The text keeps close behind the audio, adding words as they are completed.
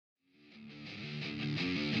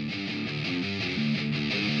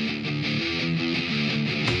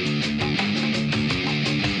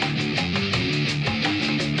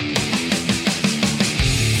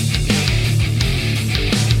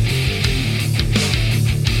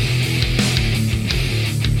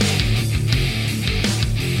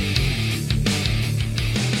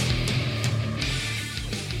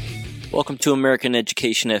Welcome to American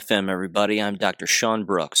Education FM, everybody. I'm Dr. Sean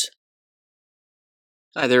Brooks.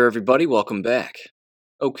 Hi there, everybody. Welcome back.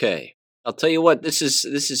 Okay, I'll tell you what. This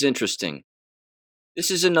is interesting.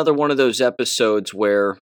 This is another one of those episodes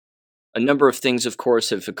where a number of things, of course,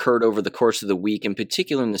 have occurred over the course of the week, in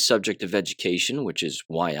particular in the subject of education, which is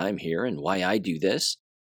why I'm here and why I do this.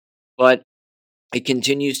 But it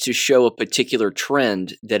continues to show a particular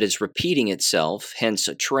trend that is repeating itself, hence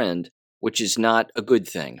a trend, which is not a good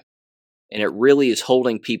thing. And it really is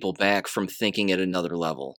holding people back from thinking at another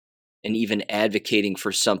level and even advocating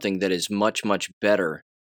for something that is much, much better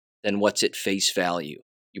than what's at face value.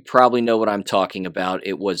 You probably know what I'm talking about.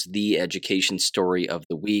 It was the education story of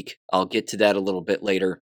the week. I'll get to that a little bit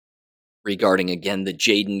later regarding, again, the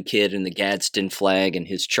Jaden kid and the Gadsden flag and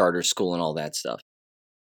his charter school and all that stuff.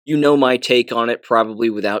 You know my take on it probably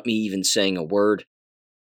without me even saying a word.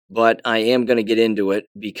 But I am going to get into it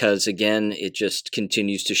because, again, it just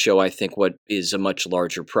continues to show, I think, what is a much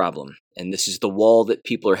larger problem. And this is the wall that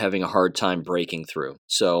people are having a hard time breaking through.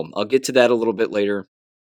 So I'll get to that a little bit later.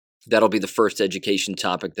 That'll be the first education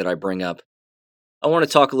topic that I bring up. I want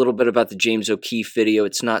to talk a little bit about the James O'Keefe video.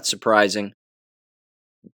 It's not surprising,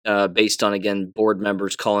 based on, again, board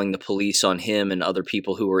members calling the police on him and other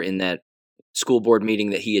people who were in that school board meeting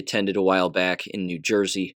that he attended a while back in New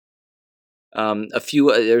Jersey.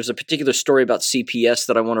 There's a particular story about CPS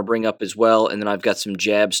that I want to bring up as well, and then I've got some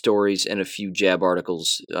jab stories and a few jab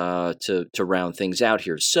articles to round things out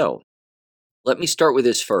here. So, let me start with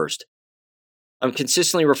this first. I'm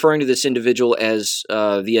consistently referring to this individual as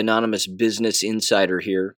the anonymous business insider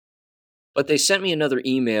here, but they sent me another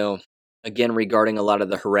email, again regarding a lot of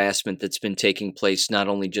the harassment that's been taking place not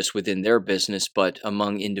only just within their business, but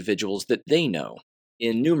among individuals that they know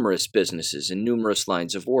in numerous businesses, in numerous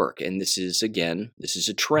lines of work. And this is a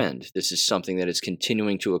trend. This is something that is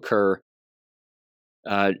continuing to occur,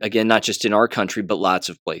 again, not just in our country, but lots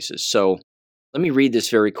of places. So let me read this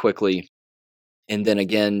very quickly. And then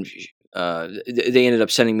again, they ended up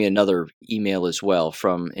sending me another email as well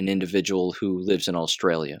from an individual who lives in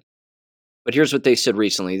Australia. But here's what they said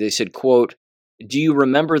recently. They said, quote, "Do you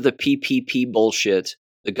remember the PPP bullshit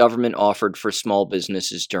the government offered for small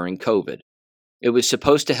businesses during COVID? It was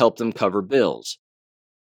supposed to help them cover bills.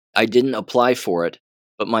 I didn't apply for it,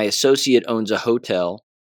 but my associate owns a hotel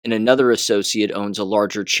and another associate owns a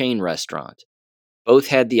larger chain restaurant. Both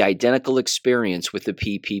had the identical experience with the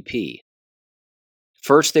PPP.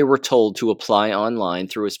 First, they were told to apply online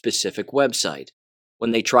through a specific website. When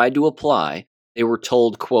they tried to apply, they were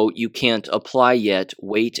told, quote, you can't apply yet,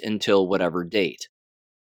 wait until whatever date.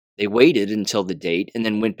 They waited until the date and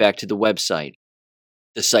then went back to the website.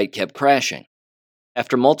 The site kept crashing.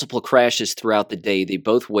 After multiple crashes throughout the day, they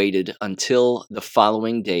both waited until the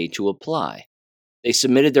following day to apply. They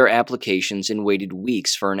submitted their applications and waited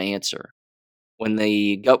weeks for an answer. When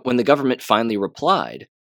the government finally replied,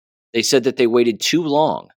 they said that they waited too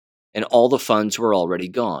long and all the funds were already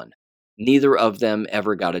gone. Neither of them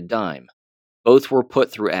ever got a dime. Both were put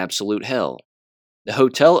through absolute hell. The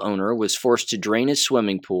hotel owner was forced to drain his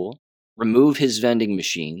swimming pool, remove his vending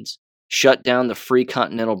machines, shut down the free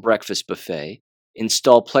continental breakfast buffet,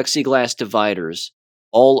 install plexiglass dividers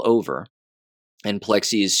all over, and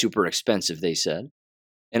plexi is super expensive, they said,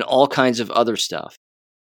 and all kinds of other stuff.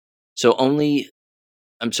 To only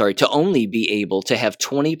be able to have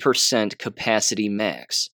 20% capacity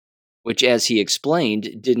max, which, as he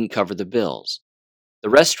explained, didn't cover the bills. The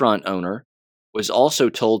restaurant owner was also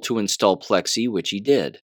told to install plexi, which he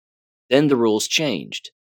did. Then the rules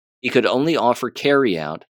changed. He could only offer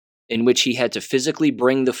carryout, in which he had to physically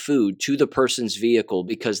bring the food to the person's vehicle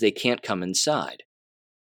because they can't come inside.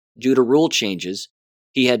 Due to rule changes,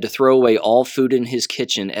 he had to throw away all food in his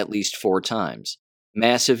kitchen at least 4 times.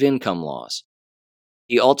 Massive income loss.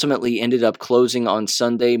 He ultimately ended up closing on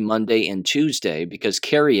Sunday, Monday, and Tuesday because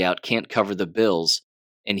carryout can't cover the bills,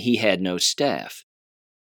 and he had no staff.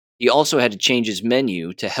 He also had to change his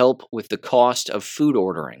menu to help with the cost of food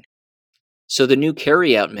ordering. So the new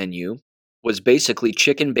carryout menu was basically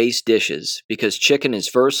chicken-based dishes because chicken is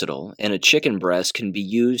versatile and a chicken breast can be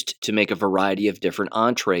used to make a variety of different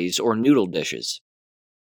entrees or noodle dishes.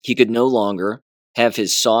 He could no longer have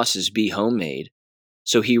his sauces be homemade,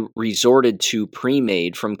 so he resorted to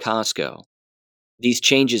pre-made from Costco. These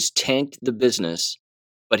changes tanked the business,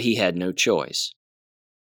 but he had no choice.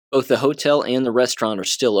 Both the hotel and the restaurant are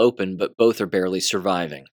still open, but both are barely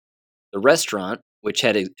surviving. The restaurant, which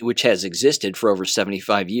has existed for over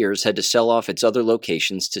 75 years, had to sell off its other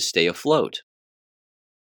locations to stay afloat.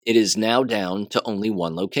 It is now down to only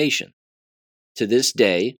one location. To this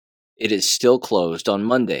day, it is still closed on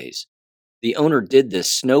Mondays. The owner did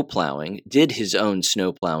his own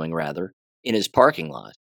snow plowing rather, in his parking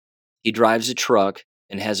lot. He drives a truck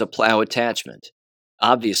and has a plow attachment.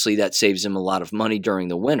 Obviously, that saves him a lot of money during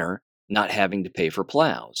the winter, not having to pay for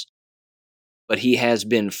plows. But he has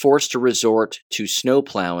been forced to resort to snow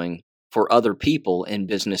plowing for other people and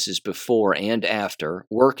businesses before and after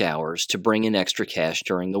work hours to bring in extra cash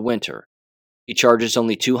during the winter. He charges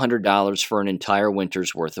only $200 for an entire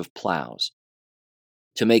winter's worth of plows.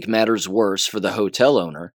 To make matters worse for the hotel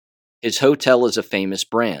owner, his hotel is a famous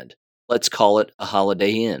brand. Let's call it a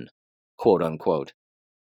Holiday Inn, quote unquote.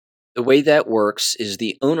 The way that works is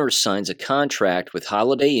the owner signs a contract with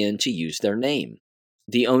Holiday Inn to use their name.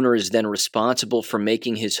 The owner is then responsible for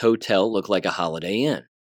making his hotel look like a Holiday Inn.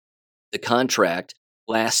 The contract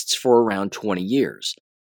lasts for around 20 years.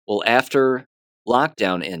 Well, after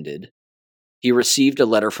lockdown ended, he received a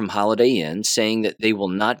letter from Holiday Inn saying that they will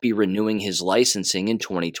not be renewing his licensing in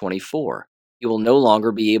 2024. He will no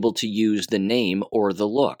longer be able to use the name or the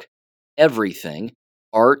look. Everything,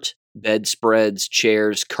 art, bedspreads,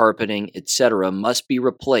 chairs, carpeting, etc., must be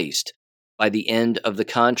replaced by the end of the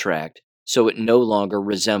contract so it no longer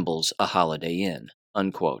resembles a Holiday Inn,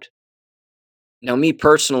 unquote. Now, me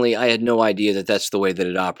personally, I had no idea that that's the way that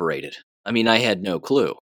it operated. I mean, I had no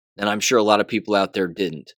clue, and I'm sure a lot of people out there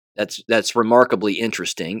didn't. That's remarkably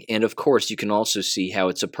interesting, and of course, you can also see how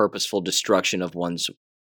it's a purposeful destruction of one's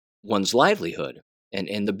livelihood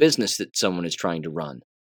and the business that someone is trying to run.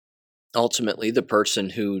 Ultimately, the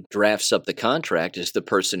person who drafts up the contract is the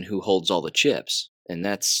person who holds all the chips, and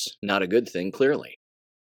that's not a good thing, clearly.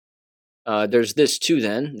 There's this too,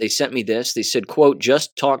 then. They sent me this. They said, quote,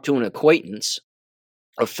 just talked to an acquaintance,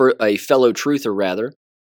 a fellow truther rather,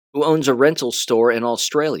 who owns a rental store in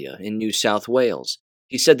Australia, in New South Wales.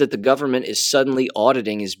 He said that the government is suddenly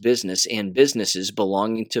auditing his business and businesses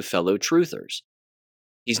belonging to fellow truthers.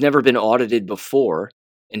 He's never been audited before,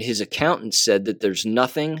 and his accountant said that there's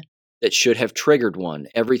nothing that should have triggered one.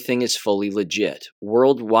 Everything is fully legit.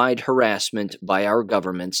 Worldwide harassment by our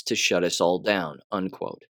governments to shut us all down,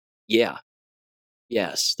 unquote. Yeah.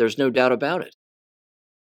 Yes, there's no doubt about it.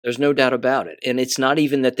 There's no doubt about it. And it's not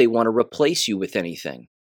even that they want to replace you with anything.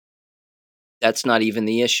 That's not even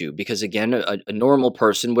the issue, because again, a normal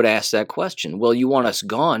person would ask that question. Well, you want us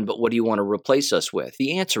gone, but what do you want to replace us with?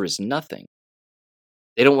 The answer is nothing.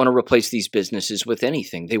 They don't want to replace these businesses with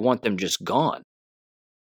anything. They want them just gone.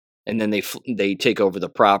 And then they take over the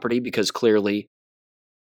property because clearly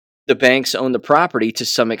the banks own the property to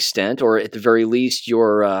some extent, or at the very least,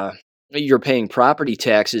 you're paying property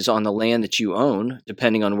taxes on the land that you own,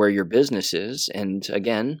 depending on where your business is. And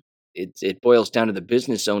again, it boils down to the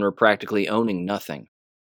business owner practically owning nothing.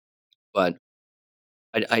 But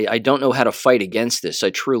I don't know how to fight against this. I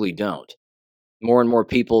truly don't. More and more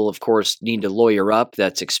people, of course, need to lawyer up.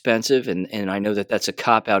 That's expensive, and I know that that's a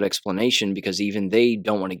cop-out explanation because even they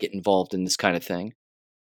don't want to get involved in this kind of thing.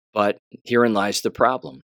 But herein lies the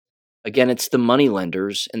problem. Again, it's the money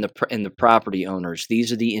lenders and the property owners.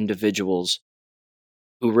 These are the individuals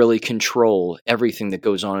who really control everything that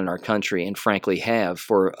goes on in our country and frankly have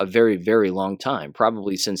for a very, very long time,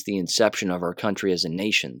 probably since the inception of our country as a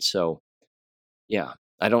nation. So, yeah,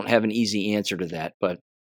 I don't have an easy answer to that, but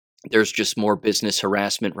there's just more business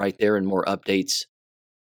harassment right there and more updates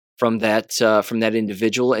from that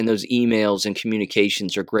individual, and those emails and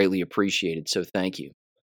communications are greatly appreciated, so thank you.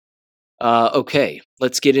 Okay,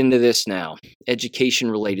 let's get into this now.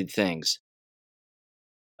 Education-related things.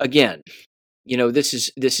 Again,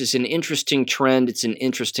 this is an interesting trend. It's an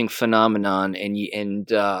interesting phenomenon, and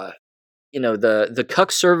the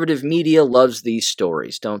conservative media loves these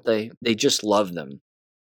stories, don't they? They just love them.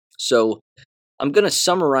 So I'm going to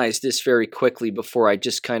summarize this very quickly before I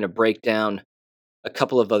just kind of break down a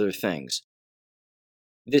couple of other things.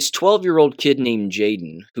 This 12-year-old kid named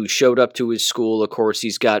Jaden, who showed up to his school, of course,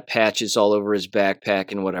 he's got patches all over his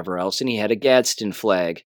backpack and whatever else, and he had a Gadsden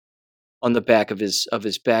flag on the back of his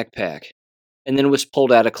backpack, and then was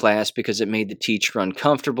pulled out of class because it made the teacher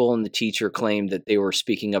uncomfortable, and the teacher claimed that they were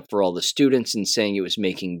speaking up for all the students and saying it was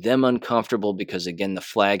making them uncomfortable because, again, the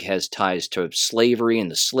flag has ties to slavery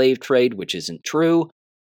and the slave trade, which isn't true,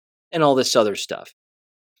 and all this other stuff.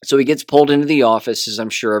 So he gets pulled into the office, as I'm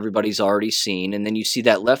sure everybody's already seen, and then you see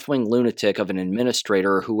that left-wing lunatic of an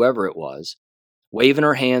administrator or whoever it was, waving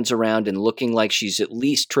her hands around and looking like she's at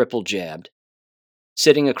least triple jabbed,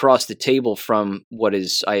 sitting across the table from what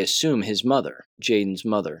is, I assume, his mother, Jaden's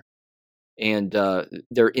mother, and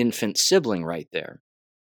their infant sibling right there.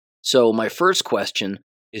 So my first question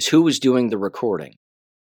is, who was doing the recording?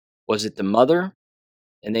 Was it the mother?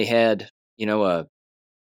 And they had,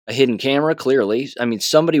 A hidden camera, clearly. I mean,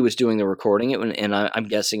 somebody was doing the recording, and I'm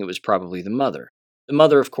guessing it was probably the mother. The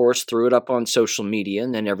mother, of course, threw it up on social media,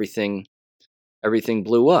 and then everything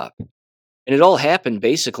blew up. And it all happened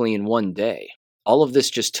basically in one day. All of this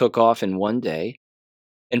just took off in one day.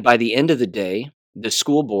 And by the end of the day, the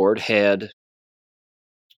school board had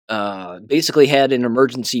basically had an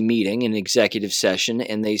emergency meeting, an executive session,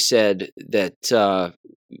 and they said that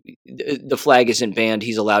the flag isn't banned.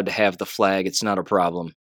 He's allowed to have the flag. It's not a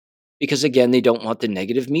problem. Because, again, they don't want the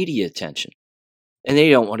negative media attention. And they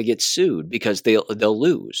don't want to get sued because they'll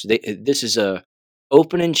lose. This is a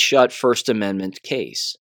open and shut First Amendment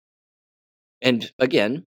case. And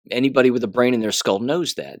again, anybody with a brain in their skull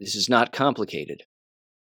knows that. This is not complicated.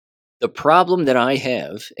 The problem that I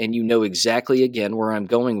have, and you know exactly again where I'm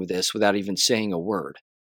going with this without even saying a word,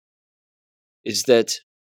 is that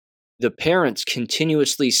the parents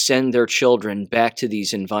continuously send their children back to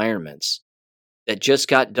these environments that just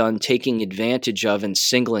got done taking advantage of and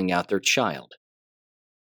singling out their child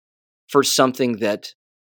for something that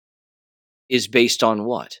is based on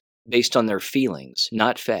what? Based on their feelings,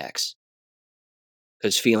 not facts.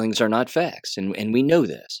 Because feelings are not facts, and we know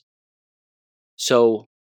this. So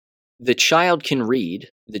the child can read,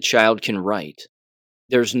 the child can write.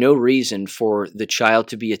 There's no reason for the child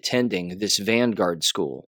to be attending this Vanguard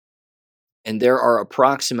school. And there are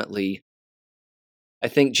approximately, I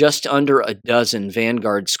think, just under a dozen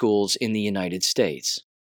Vanguard schools in the United States.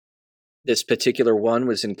 This particular one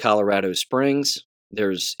was in Colorado Springs.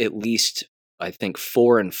 There's at least, I think,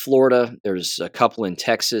 4 in Florida. There's a couple in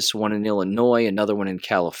Texas, one in Illinois, another one in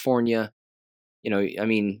California. I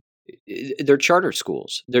mean, they're charter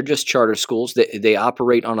schools. They're just charter schools. They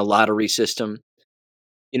operate on a lottery system.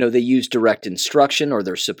 They use direct instruction, or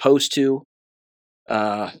they're supposed to.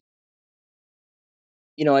 I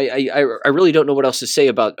really don't know what else to say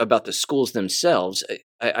about the schools themselves.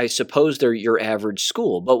 I suppose they're your average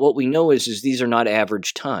school, but what we know is these are not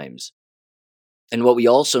average times. And what we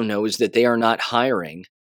also know is that they are not hiring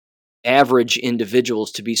average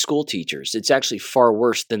individuals to be school teachers. It's actually far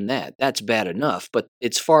worse than that. That's bad enough, but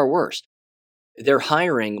it's far worse. They're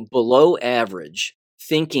hiring below average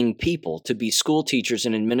thinking people to be school teachers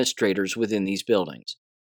and administrators within these buildings.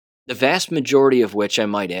 The vast majority of which, I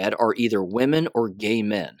might add, are either women or gay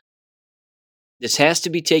men. This has to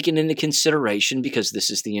be taken into consideration because this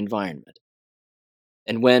is the environment.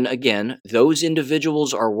 And when, again, those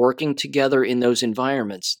individuals are working together in those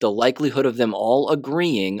environments, the likelihood of them all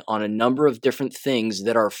agreeing on a number of different things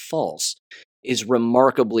that are false is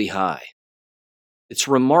remarkably high. It's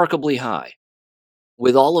remarkably high.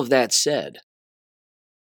 With all of that said,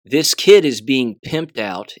 this kid is being pimped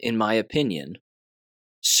out, in my opinion,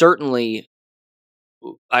 certainly,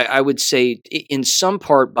 I would say, in some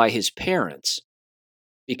part by his parents.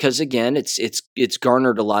 Because again, it's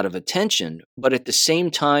garnered a lot of attention, but at the same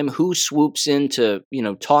time, who swoops in to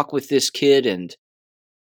talk with this kid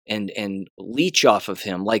and leech off of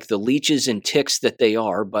him like the leeches and ticks that they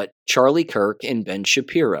are, but Charlie Kirk and Ben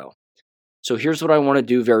Shapiro. So here's what I want to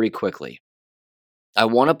do very quickly. I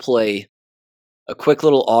want to play a quick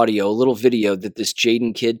little audio, a little video that this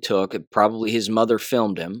Jaden kid took. Probably his mother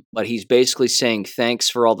filmed him, but he's basically saying thanks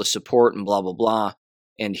for all the support and blah blah blah.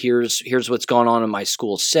 And here's what's gone on in my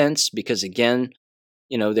school since, because again,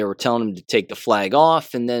 they were telling him to take the flag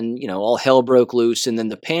off, and then all hell broke loose, and then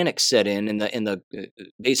the panic set in, and the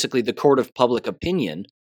basically the court of public opinion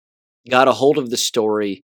got a hold of the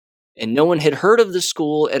story, and no one had heard of the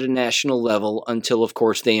school at a national level until, of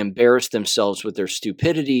course, they embarrassed themselves with their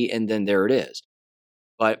stupidity, and then there it is.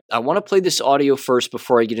 But I want to play this audio first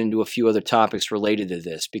before I get into a few other topics related to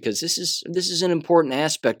this, because this is an important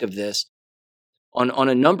aspect of this. On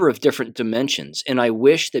a number of different dimensions. And I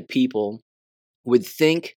wish that people would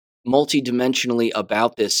think multidimensionally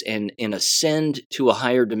about this and ascend to a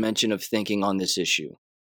higher dimension of thinking on this issue,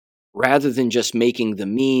 rather than just making the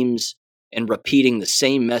memes and repeating the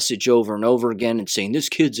same message over and over again and saying, this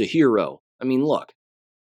kid's a hero. I mean, look,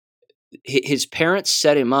 his parents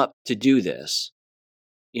set him up to do this.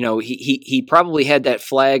 He probably had that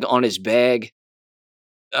flag on his bag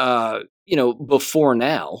before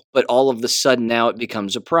now, but all of a sudden now it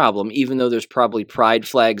becomes a problem, even though there's probably pride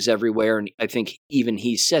flags everywhere, and I think even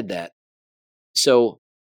he said that. So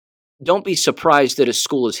don't be surprised that a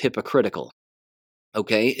school is hypocritical,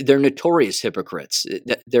 okay? They're notorious hypocrites.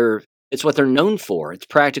 It's what they're known for. It's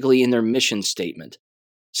practically in their mission statement.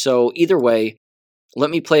 So either way, let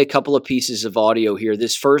me play a couple of pieces of audio here.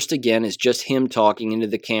 This first, again, is just him talking into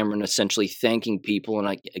the camera and essentially thanking people,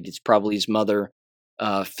 and it's probably his mother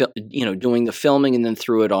doing the filming and then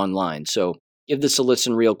threw it online. So give this a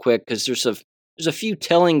listen real quick, because there's a few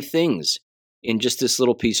telling things in just this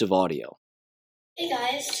little piece of audio. Hey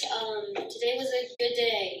guys, today was a good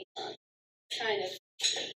day, kind of.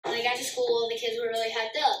 When I got to school, the kids were really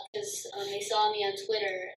hyped up because they saw me on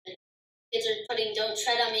Twitter. And kids are putting "Don't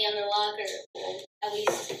tread on me" on their locker. Well, at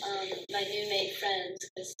least my new made friends,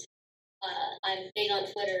 because I'm big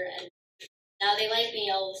on Twitter, and now they like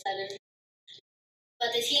me all of a sudden.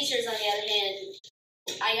 But the teachers, on the other hand,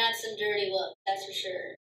 I got some dirty looks, that's for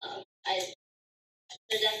sure.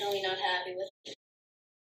 They're definitely not happy with me.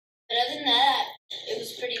 But other than that, it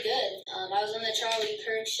was pretty good. I was on the Charlie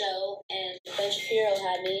Kirk show, and Ben Shapiro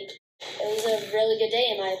had me. It was a really good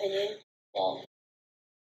day, in my opinion. Well,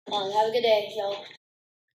 have a good day, y'all.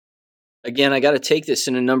 Again, I got to take this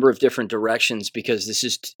in a number of different directions because this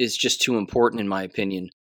is just too important, in my opinion.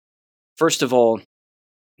 First of all,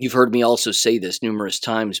 you've heard me also say this numerous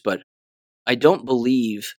times, but I don't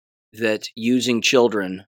believe that using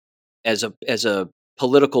children as a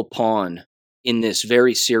political pawn in this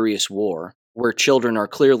very serious war, where children are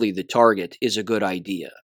clearly the target, is a good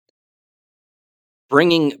idea.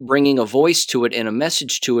 Bringing a voice to it and a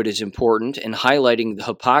message to it is important, and highlighting the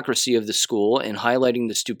hypocrisy of the school and highlighting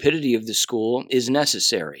the stupidity of the school is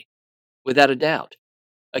necessary, without a doubt.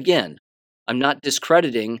 Again, I'm not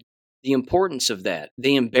discrediting the importance of that.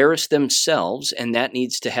 They embarrass themselves, and that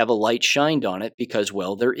needs to have a light shined on it because,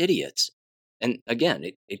 well, they're idiots. And again,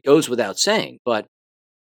 it goes without saying, but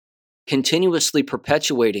continuously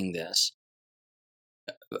perpetuating this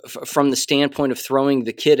from the standpoint of throwing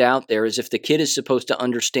the kid out there as if the kid is supposed to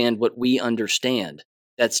understand what we understand.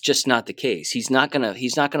 That's just not the case. He's not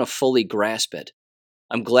gonna fully grasp it.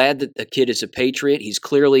 I'm glad that the kid is a patriot. He's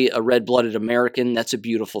clearly a red-blooded American. That's a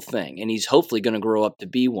beautiful thing. And he's hopefully going to grow up to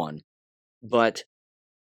be one. But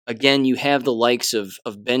again, you have the likes of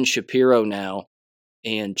Ben Shapiro now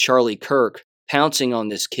and Charlie Kirk pouncing on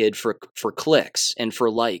this kid for clicks and for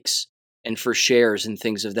likes and for shares and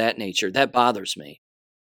things of that nature. That bothers me.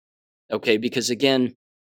 Okay, because again,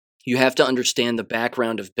 you have to understand the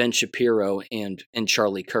background of Ben Shapiro and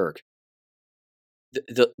Charlie Kirk.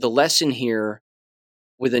 The lesson here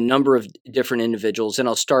with a number of different individuals, and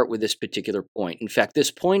I'll start with this particular point. In fact,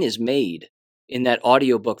 this point is made in that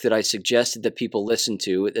audiobook that I suggested that people listen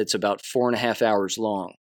to. It's about 4.5 hours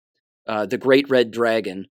long. The Great Red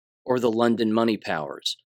Dragon, or the London Money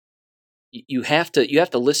Powers. You have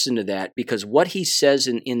to listen to that, because what he says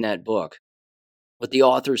in that book, what the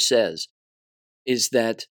author says, is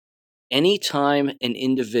that anytime an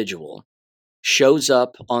individual shows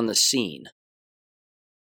up on the scene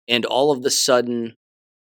and all of a sudden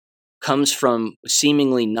comes from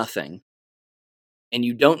seemingly nothing, and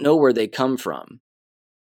you don't know where they come from,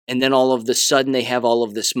 and then all of a sudden they have all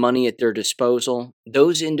of this money at their disposal,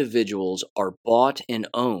 those individuals are bought and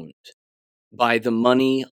owned by the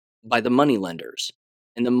money lenders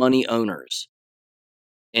and the money owners.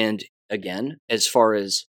 And again, as far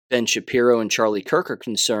as Ben Shapiro and Charlie Kirk are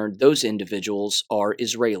concerned, those individuals are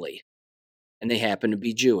Israeli, and they happen to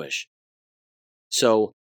be Jewish.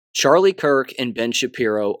 So Charlie Kirk and Ben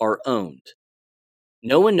Shapiro are owned.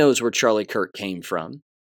 No one knows where Charlie Kirk came from.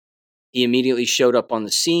 He immediately showed up on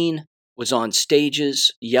the scene, was on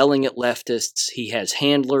stages, yelling at leftists. He has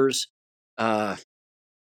handlers,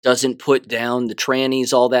 doesn't put down the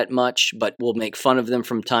trannies all that much, but will make fun of them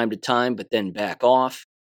from time to time, but then back off.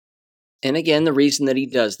 And again, the reason that he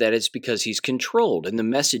does that is because he's controlled, and the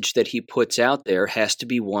message that he puts out there has to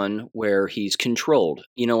be one where he's controlled.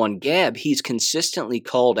 You know, on Gab, he's consistently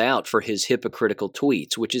called out for his hypocritical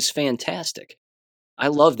tweets, which is fantastic. I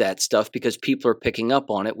love that stuff because people are picking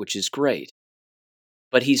up on it, which is great.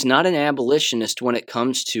 But he's not an abolitionist when it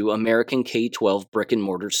comes to American K-12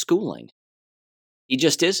 brick-and-mortar schooling. He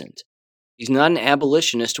just isn't. He's not an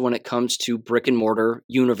abolitionist when it comes to brick-and-mortar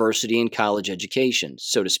university and college education,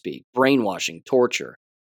 so to speak. Brainwashing, torture.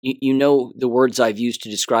 You know the words I've used to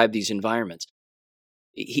describe these environments.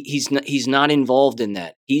 He's not involved in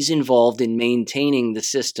that. He's involved in maintaining the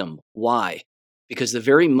system. Why? Because the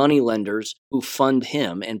very moneylenders who fund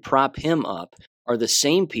him and prop him up are the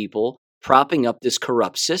same people propping up this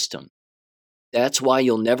corrupt system. That's why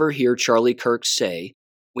you'll never hear Charlie Kirk say,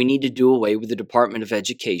 we need to do away with the Department of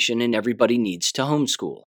Education and everybody needs to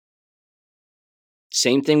homeschool.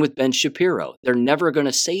 Same thing with Ben Shapiro. They're never going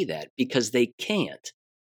to say that because they can't.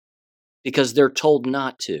 Because they're told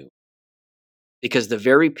not to. Because the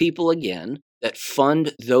very people, again, that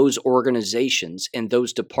fund those organizations and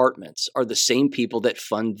those departments are the same people that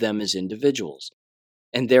fund them as individuals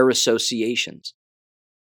and their associations.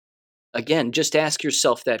 Again, just ask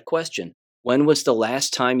yourself that question. When was the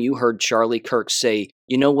last time you heard Charlie Kirk say,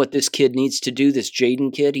 you know what this kid needs to do, this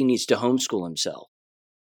Jaden kid? He needs to homeschool himself.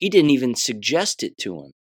 He didn't even suggest it to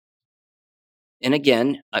him. And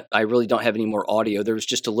again, I really don't have any more audio. There was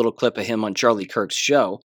just a little clip of him on Charlie Kirk's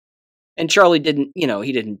show. And Charlie didn't,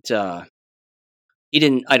 he didn't,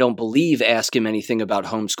 I don't believe, ask him anything about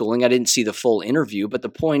homeschooling. I didn't see the full interview, but the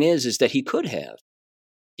point is that he could have.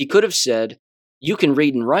 He could have said, "You can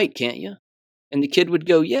read and write, can't you?" And the kid would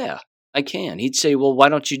go, "Yeah, I can." He'd say, "Well, why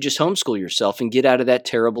don't you just homeschool yourself and get out of that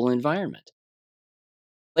terrible environment?"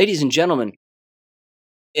 Ladies and gentlemen,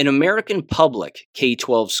 in American public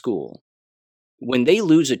K-12 school, when they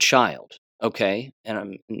lose a child, okay, and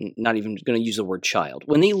I'm not even going to use the word child,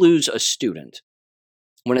 when they lose a student,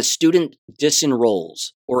 when a student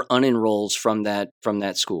disenrolls or unenrolls from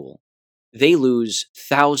that school, they lose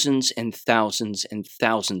thousands and thousands and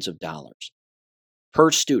thousands of dollars per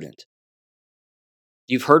student.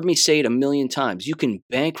 You've heard me say it a million times. You can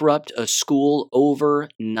bankrupt a school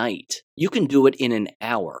overnight. You can do it in an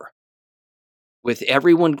hour with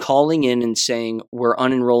everyone calling in and saying, "We're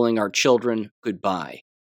unenrolling our children, goodbye."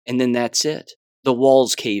 And then that's it. The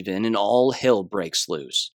walls cave in and all hell breaks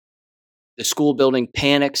loose. The school building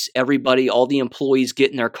panics. Everybody, all the employees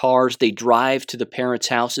get in their cars. They drive to the parents'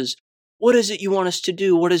 houses. "What is it you want us to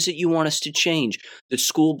do? What is it you want us to change?" The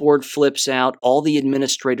school board flips out. All the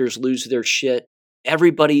administrators lose their shit.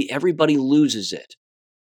 Everybody loses it.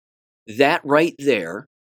 That right there,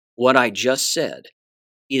 what I just said,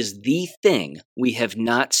 is the thing we have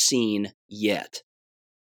not seen yet.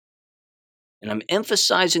 And I'm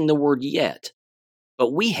emphasizing the word yet,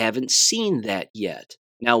 but we haven't seen that yet.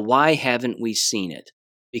 Now, why haven't we seen it?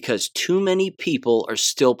 Because too many people are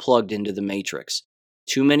still plugged into the matrix.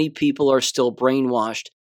 Too many people are still brainwashed,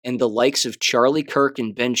 and the likes of Charlie Kirk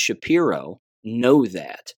and Ben Shapiro know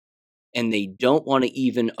that. And they don't want to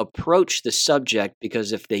even approach the subject,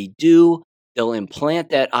 because if they do, they'll implant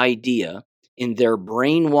that idea in their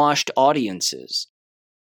brainwashed audiences.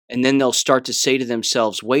 And then they'll start to say to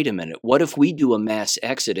themselves, "Wait a minute, what if we do a mass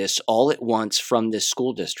exodus all at once from this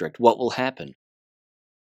school district? What will happen?"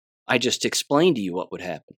 I just explained to you what would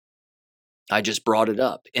happen. I just brought it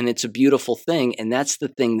up. And it's a beautiful thing. And that's the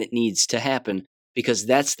thing that needs to happen, because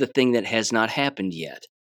that's the thing that has not happened yet.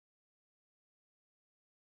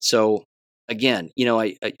 So again,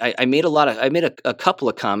 I made a couple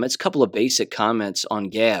of comments, couple of basic comments on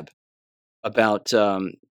Gab about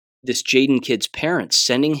this Jaden kid's parents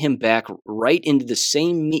sending him back right into the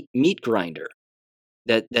same meat grinder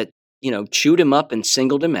that chewed him up and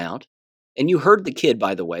singled him out. And you heard the kid,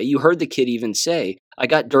 by the way, even say, "I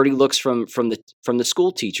got dirty looks from the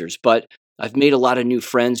school teachers, but I've made a lot of new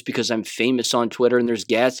friends because I'm famous on Twitter and there's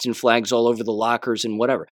Gadsden flags all over the lockers and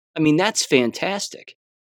whatever." I mean, that's fantastic.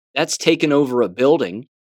 That's taken over a building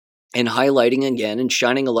and highlighting again and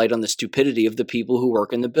shining a light on the stupidity of the people who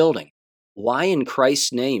work in the building. Why in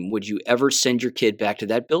Christ's name would you ever send your kid back to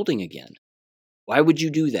that building again? Why would you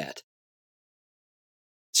do that?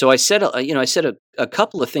 So I said a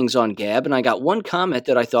couple of things on Gab, and I got one comment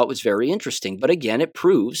that I thought was very interesting. But again, it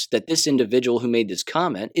proves that this individual who made this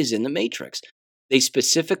comment is in the matrix. They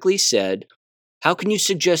specifically said, "How can you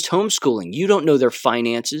suggest homeschooling? You don't know their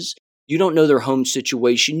finances. You don't know their home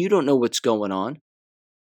situation. You don't know what's going on."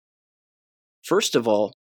 First of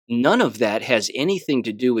all, none of that has anything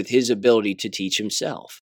to do with his ability to teach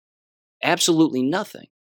himself. Absolutely nothing.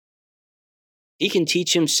 He can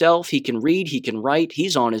teach himself, he can read, he can write,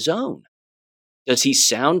 he's on his own. Does he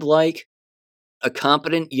sound like a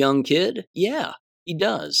competent young kid? Yeah, he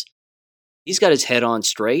does. He's got his head on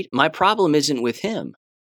straight. My problem isn't with him.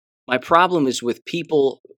 My problem is with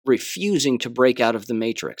people refusing to break out of the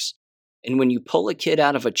matrix. And when you pull a kid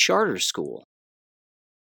out of a charter school,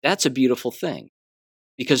 that's a beautiful thing,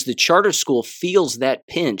 because the charter school feels that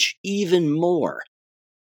pinch even more.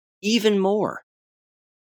 Even more.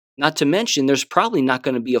 Not to mention, there's probably not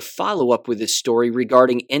going to be a follow-up with this story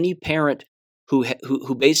regarding any parent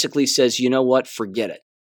who basically says, "You know what, forget it.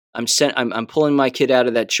 I'm pulling my kid out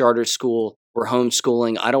of that charter school. We're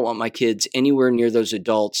homeschooling. I don't want my kids anywhere near those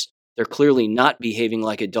adults. They're clearly not behaving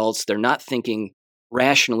like adults. They're not thinking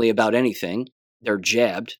rationally about anything. They're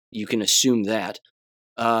jabbed. You can assume that.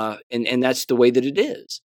 And that's the way that it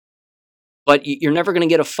is." But you're never going to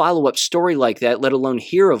get a follow-up story like that, let alone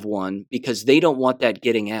hear of one, because they don't want that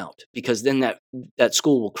getting out, because then that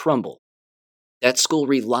school will crumble. That school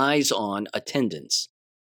relies on attendance.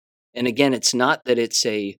 And again, it's not that it's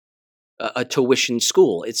a tuition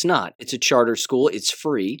school. It's not. It's a charter school. It's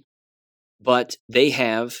free. But they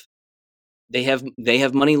have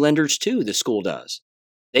money lenders too, the school does.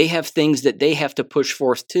 They have things that they have to push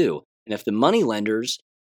forth too. And if the money lenders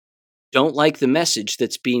don't like the message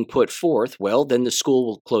that's being put forth, well, then the school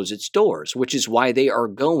will close its doors, which is why they are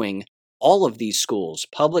going, all of these schools,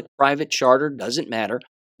 public, private, charter, doesn't matter.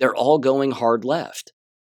 they're all going hard left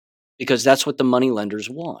because that's what the moneylenders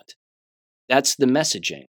want. That's the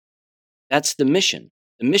messaging. That's the mission.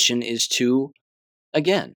 The mission is to,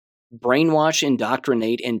 again, brainwash,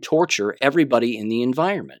 indoctrinate, and torture everybody in the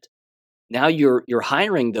environment. Now you're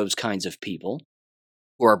hiring those kinds of people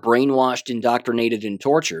who are brainwashed, indoctrinated, and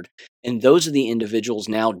tortured, and those are the individuals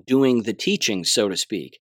now doing the teaching, so to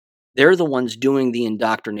speak. They're the ones doing the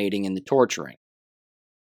indoctrinating and the torturing.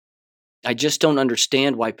 I just don't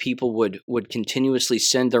understand why people would continuously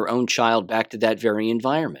send their own child back to that very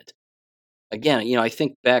environment. Again, I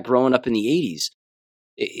think back growing up in the 80s,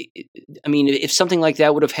 if something like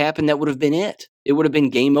that would have happened, that would have been it. It would have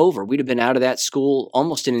been game over. We'd have been out of that school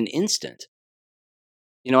almost in an instant.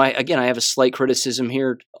 I have a slight criticism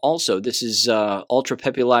here also. This is Ultra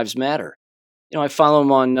Peppy Lives Matter. I follow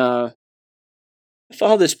him on, I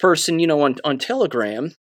follow this person, on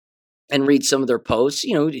Telegram and read some of their posts,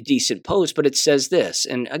 decent posts, but it says this.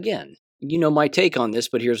 And again, my take on this,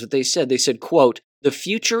 but here's what they said. They said, quote, "The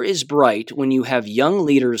future is bright when you have young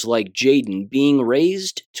leaders like Jaden being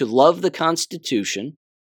raised to love the Constitution,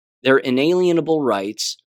 their inalienable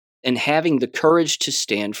rights, and having the courage to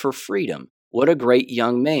stand for freedom. What a great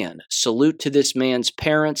young man. Salute to this man's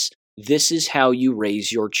parents. This is how you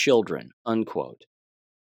raise your children," unquote.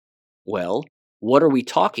 Well, what are we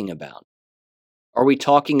talking about? Are we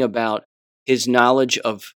talking about his knowledge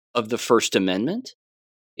of the First Amendment?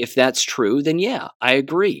 If that's true, then yeah, I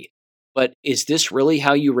agree. But is this really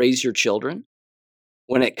how you raise your children?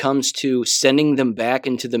 When it comes to sending them back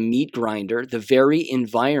into the meat grinder, the very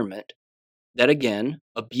environment that, again,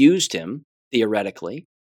 abused him, theoretically,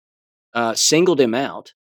 singled him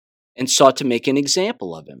out, and sought to make an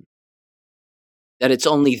example of him. That it's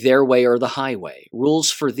only their way or the highway.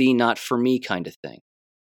 Rules for thee, not for me kind of thing.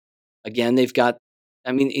 Again,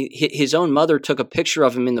 his own mother took a picture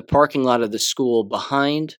of him in the parking lot of the school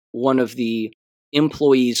behind one of the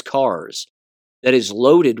employees' cars that is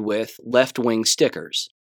loaded with left-wing stickers.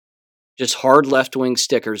 Just hard left-wing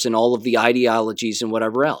stickers and all of the ideologies and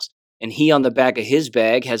whatever else. And he, on the back of his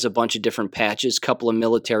bag, has a bunch of different patches, couple of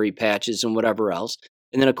military patches and whatever else.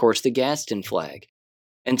 And then, of course, the Gadsden flag.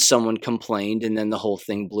 And someone complained, and then the whole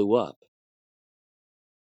thing blew up.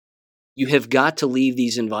 You have got to leave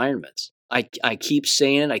these environments. I keep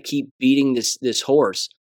saying it. I keep beating this horse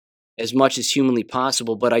as much as humanly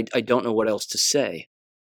possible, but I don't know what else to say.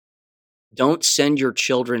 Don't send your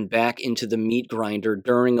children back into the meat grinder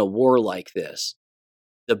during a war like this.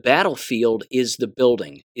 The battlefield is the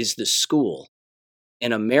building, is the school.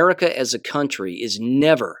 And America as a country is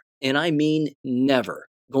never, and I mean never,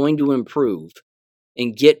 going to improve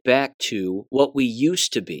and get back to what we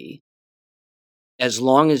used to be as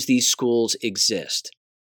long as these schools exist.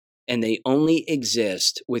 And they only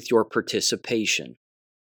exist with your participation.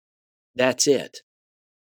 That's it.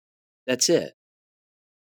 That's it.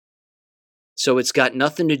 So it's got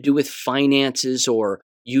nothing to do with finances or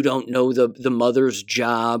you don't know the mother's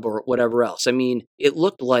job or whatever else. It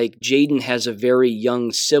looked like Jaden has a very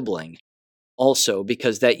young sibling also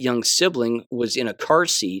because that young sibling was in a car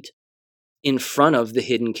seat in front of the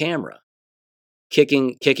hidden camera,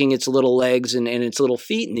 kicking its little legs and its little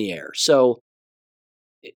feet in the air. So,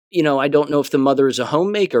 I don't know if the mother is a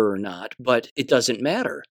homemaker or not, but it doesn't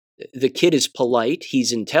matter. The kid is polite.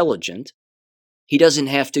 He's intelligent. He doesn't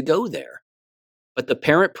have to go there. But the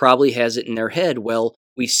parent probably has it in their head, well,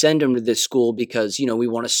 we send him to this school because, we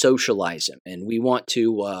want to socialize him and we want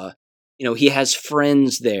to, he has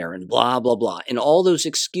friends there and blah, blah, blah. And all those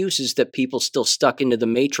excuses that people still stuck into the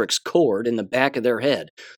matrix cord in the back of their head,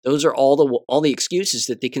 those are all the excuses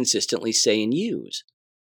that they consistently say and use.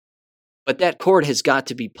 But that cord has got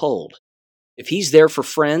to be pulled. If he's there for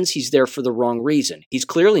friends, he's there for the wrong reason. He's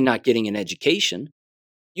clearly not getting an education.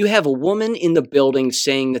 You have a woman in the building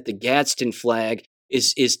saying that the Gadsden flag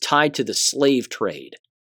is tied to the slave trade.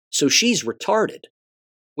 So she's retarded,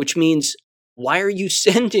 which means why are you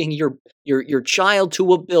sending your child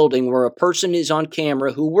to a building where a person is on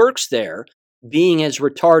camera who works there being as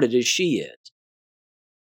retarded as she is?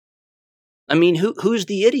 Who's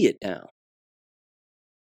the idiot now?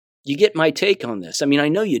 You get my take on this. I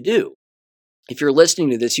know you do. If you're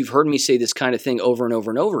listening to this, you've heard me say this kind of thing over and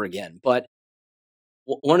over and over again. But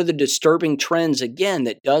one of the disturbing trends, again,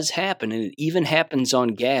 that does happen, and it even happens on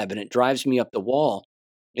Gab, and it drives me up the wall,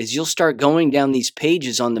 is you'll start going down these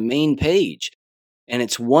pages on the main page, and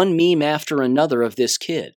it's one meme after another of this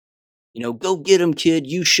kid. Go get him, kid.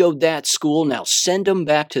 You showed that school. Now send him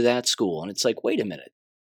back to that school. And it's like, wait a minute.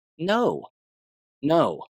 No.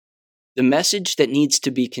 The message that needs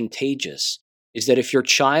to be contagious is that if your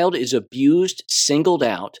child is abused, singled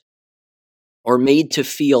out, or made to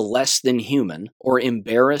feel less than human or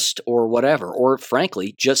embarrassed or whatever, or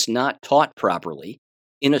frankly, just not taught properly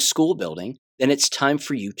in a school building, then it's time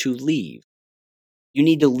for you to leave. You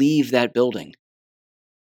need to leave that building.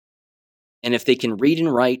 And if they can read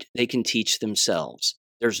and write, they can teach themselves.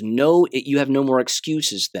 You have no more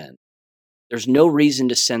excuses then. There's no reason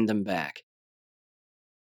to send them back.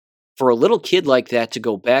 For a little kid like that to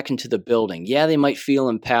go back into the building, yeah, they might feel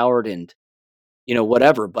empowered and,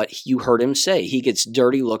 whatever, but you heard him say he gets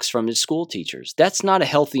dirty looks from his school teachers. That's not a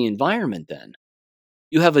healthy environment then.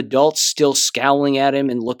 You have adults still scowling at him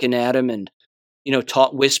and looking at him and,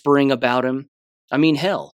 whispering about him. I mean,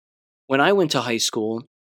 hell, when I went to high school,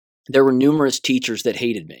 there were numerous teachers that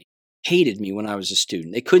hated me when I was a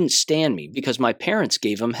student. They couldn't stand me because my parents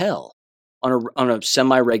gave them hell on a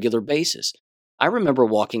semi-regular basis. I remember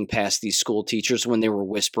walking past these school teachers when they were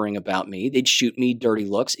whispering about me. They'd shoot me dirty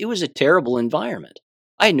looks. It was a terrible environment.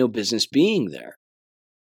 I had no business being there.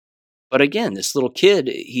 But again, this little kid,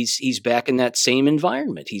 he's back in that same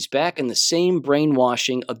environment. He's back in the same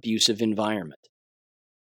brainwashing, abusive environment.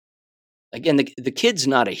 Again, the kid's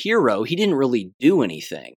not a hero. He didn't really do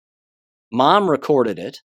anything. Mom recorded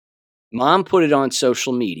it. Mom put it on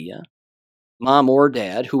social media. Mom or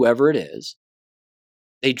dad, whoever it is.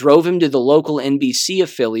 They drove him to the local NBC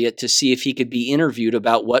affiliate to see if he could be interviewed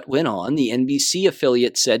about what went on. The NBC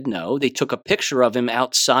affiliate said no. They took a picture of him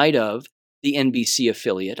outside of the NBC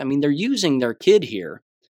affiliate. I mean, they're using their kid here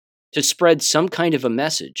to spread some kind of a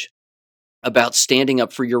message about standing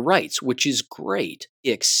up for your rights, which is great,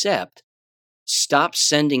 except stop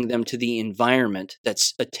sending them to the environment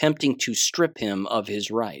that's attempting to strip him of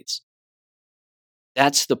his rights.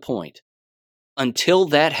 That's the point. Until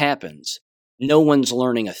that happens, no one's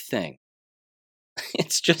learning a thing.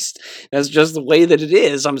 That's just the way that it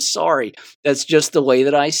is. I'm sorry. That's just the way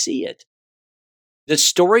that I see it. The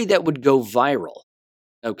story that would go viral,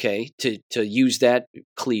 okay, to use that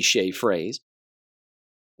cliche phrase,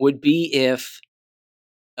 would be if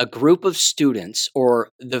a group of students, or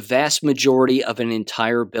the vast majority of an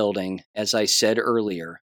entire building, as I said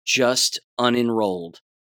earlier, just unenrolled.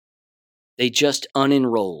 They just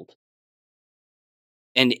unenrolled.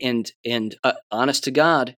 And honest to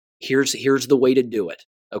God, here's the way to do it,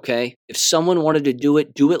 okay? If someone wanted to do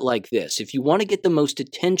it like this. If you want to get the most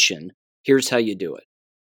attention, here's how you do it.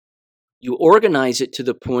 You organize it to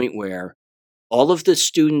the point where all of the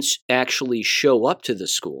students actually show up to the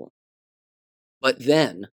school, but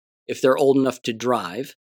then, if they're old enough to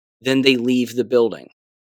drive, then they leave the building.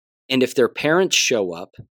 And if their parents show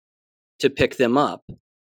up to pick them up,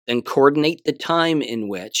 then coordinate the time in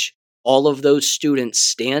which all of those students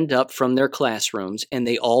stand up from their classrooms and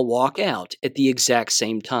they all walk out at the exact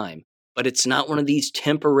same time. But it's not one of these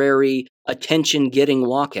temporary attention-getting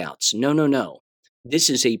walkouts. No. This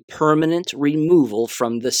is a permanent removal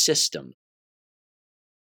from the system.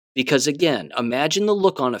 Because again, imagine the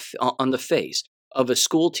look on the face of a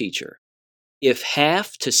school teacher if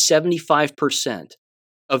half to 75%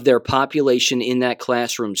 of their population in that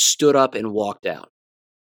classroom stood up and walked out.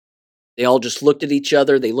 They all just looked at each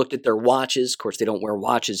other. They looked at their watches. Of course, they don't wear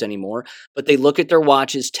watches anymore, but they look at their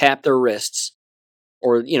watches, tap their wrists,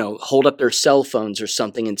 or, hold up their cell phones or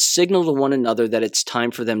something and signal to one another that it's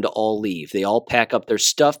time for them to all leave. They all pack up their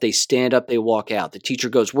stuff. They stand up. They walk out. The teacher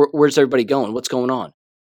goes, where's everybody going? What's going on?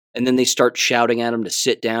 And then they start shouting at them to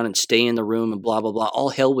sit down and stay in the room and blah, blah, blah. All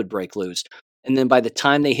hell would break loose. And then by the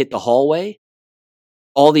time they hit the hallway,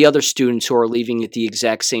 all the other students who are leaving at the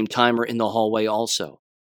exact same time are in the hallway also.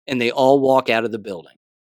 And they all walk out of the building.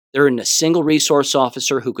 There isn't a single resource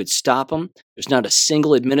officer who could stop them. There's not a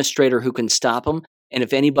single administrator who can stop them. And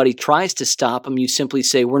if anybody tries to stop them, you simply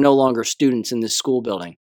say, we're no longer students in this school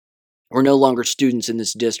building. We're no longer students in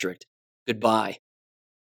this district. Goodbye.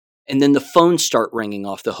 And then the phones start ringing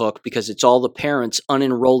off the hook because it's all the parents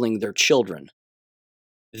unenrolling their children.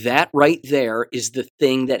 That right there is the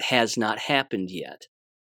thing that has not happened yet.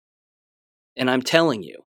 And I'm telling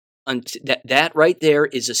you, that right there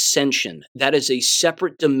is ascension. That is a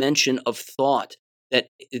separate dimension of thought that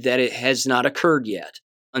it has not occurred yet.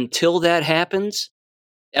 Until that happens,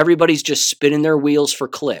 everybody's just spinning their wheels for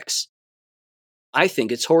clicks. I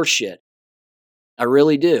think it's horseshit. I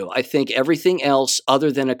really do. I think everything else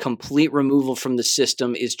other than a complete removal from the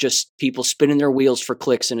system is just people spinning their wheels for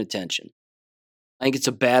clicks and attention. I think it's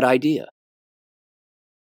a bad idea.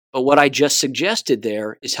 But what I just suggested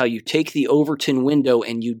there is how you take the Overton window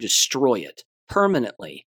and you destroy it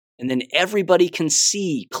permanently. And then everybody can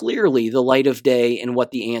see clearly the light of day and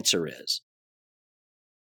what the answer is.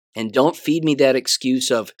 And don't feed me that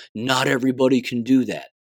excuse of not everybody can do that.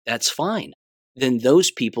 That's fine. Then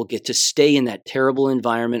those people get to stay in that terrible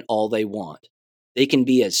environment all they want. They can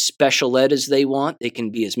be as special ed as they want. They can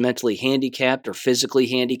be as mentally handicapped or physically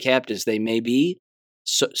handicapped as they may be.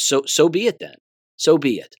 So be it then. So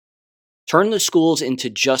be it. Turn the schools into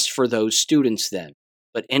just for those students then.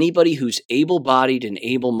 But anybody who's able-bodied and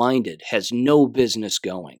able-minded has no business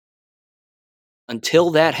going.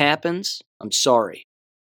 Until that happens, I'm sorry.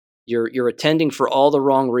 You're attending for all the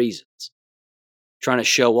wrong reasons. Trying to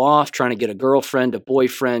show off, trying to get a girlfriend, a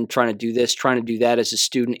boyfriend, trying to do this, trying to do that as a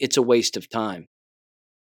student. It's a waste of time.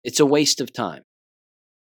 It's a waste of time.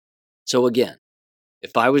 So again,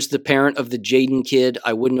 if I was the parent of the Jaden kid,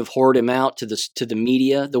 I wouldn't have whored him out to the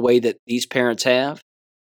media the way that these parents have.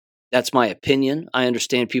 That's my opinion. I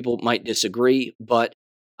understand people might disagree, but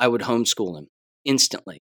I would homeschool him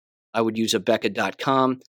instantly. I would use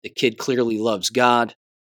Abeka.com. The kid clearly loves God.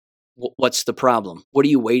 What's the problem? What are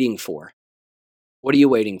you waiting for? What are you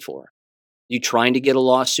waiting for? You trying to get a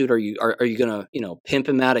lawsuit? Are you going to, pimp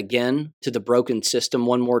him out again to the broken system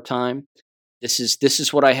one more time? This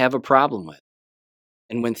is what I have a problem with.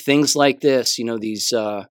 And when things like this, these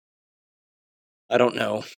I don't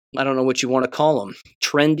know what you want to call them,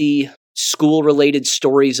 trendy school-related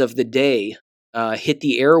stories of the day hit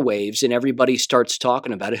the airwaves, and everybody starts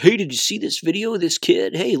talking about it. Hey, did you see this video of this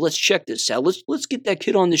kid? Hey, let's check this out. Let's get that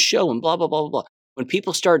kid on the show, and blah blah blah blah blah. When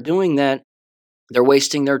people start doing that, they're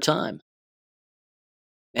wasting their time.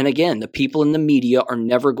 And again, the people in the media are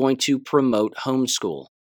never going to promote homeschool.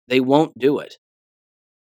 They won't do it.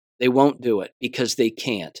 They won't do it because they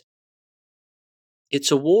can't.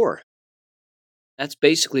 It's a war. That's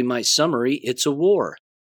basically my summary. It's a war.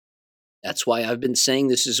 That's why I've been saying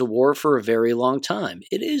this is a war for a very long time.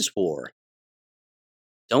 It is war.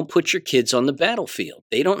 Don't put your kids on the battlefield.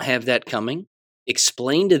 They don't have that coming.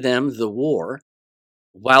 Explain to them the war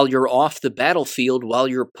while you're off the battlefield, while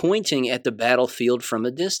you're pointing at the battlefield from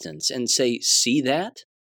a distance and say, see that?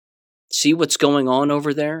 See what's going on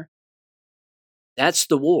over there? That's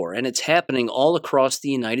the war, and it's happening all across the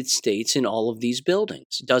United States in all of these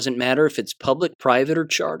buildings. It doesn't matter if it's public, private, or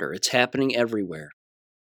charter. It's happening everywhere.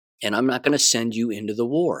 And I'm not going to send you into the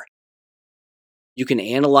war. You can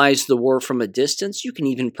analyze the war from a distance. You can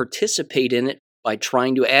even participate in it by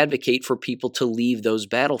trying to advocate for people to leave those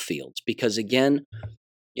battlefields. Because again,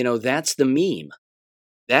 that's the meme.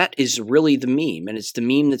 That is really the meme, and it's the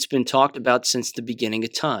meme that's been talked about since the beginning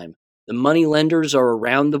of time. The money lenders are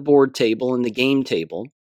around the board table and the game table,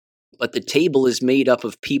 but the table is made up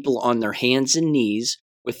of people on their hands and knees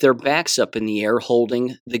with their backs up in the air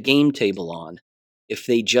holding the game table on. If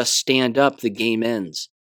they just stand up, the game ends.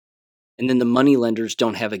 And then the money lenders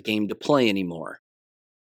don't have a game to play anymore.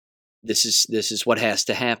 This is what has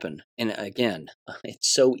to happen. And again,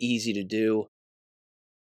 it's so easy to do.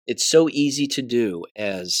 It's so easy to do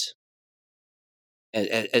as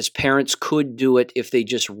parents could do it if they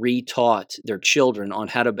just retaught their children on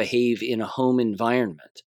how to behave in a home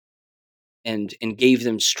environment and gave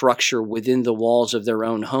them structure within the walls of their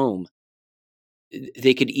own home.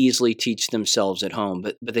 They could easily teach themselves at home,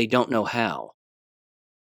 but they don't know how.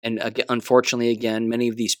 And unfortunately, again, many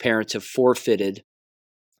of these parents have forfeited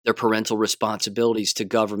their parental responsibilities to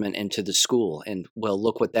government and to the school. And, well,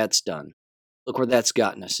 look what that's done. Look where that's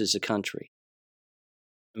gotten us as a country.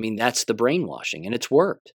 I mean, that's the brainwashing, and it's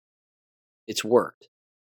worked. It's worked.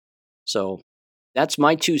 So that's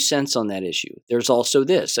my 2 cents on that issue. There's also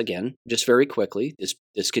this, again, just very quickly,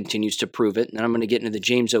 this continues to prove it, and then I'm going to get into the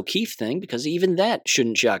James O'Keefe thing, because even that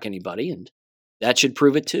shouldn't shock anybody, and that should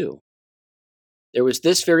prove it too. There was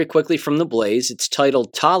this very quickly from The Blaze. It's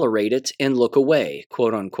titled, "Tolerate It and Look Away,"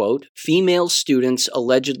 quote unquote. Female students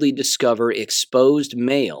allegedly discover exposed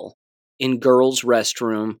male in girls'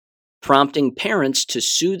 restroom, prompting parents to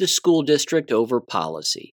sue the school district over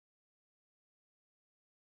policy.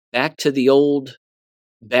 Back to the old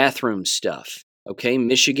bathroom stuff, okay?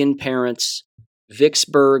 Michigan parents,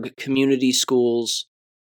 Vicksburg community schools.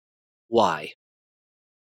 Why?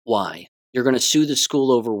 Why? You're going to sue the school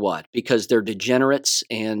over what? Because they're degenerates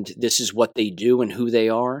and this is what they do and who they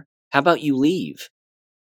are? How about you leave?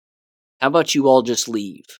 How about you all just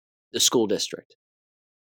leave the school district?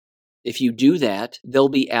 If you do that, they'll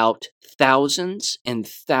be out thousands and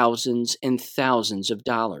thousands and thousands of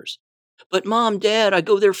dollars. But Mom, Dad, I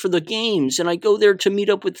go there for the games and I go there to meet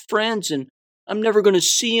up with friends and I'm never going to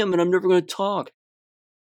see them and I'm never going to talk.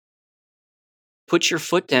 Put your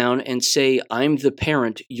foot down and say, I'm the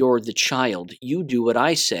parent, you're the child. You do what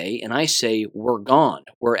I say, and I say, we're gone.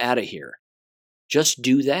 We're out of here. Just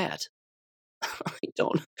do that.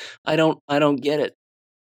 I don't get it.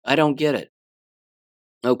 I don't get it.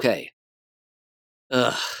 Okay.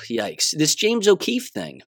 Ugh, yikes. This James O'Keefe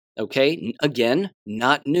thing, okay? Again,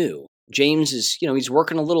 not new. James is, he's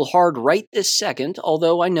working a little hard right this second,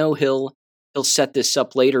 although I know he'll set this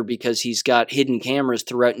up later because he's got hidden cameras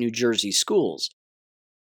throughout New Jersey schools.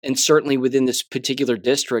 And certainly within this particular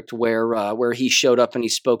district where he showed up and he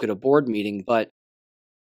spoke at a board meeting. But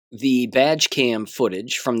the badge cam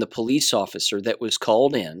footage from the police officer that was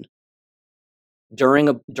called in during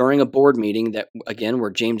a board meeting, that again, where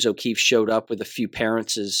James O'Keefe showed up with a few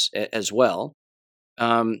parents as well.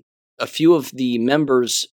 A few of the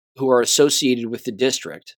members who are associated with the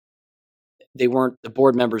district, they weren't the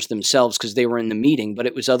board members themselves because they were in the meeting, but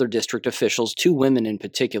it was other district officials, 2 women in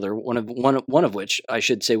particular, one of which I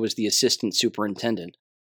should say was the assistant superintendent.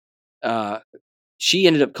 She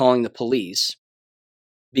ended up calling the police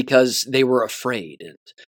because they were afraid, and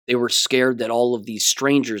they were scared that all of these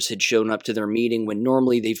strangers had shown up to their meeting when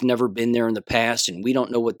normally they've never been there in the past, and we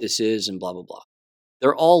don't know what this is, and blah, blah, blah.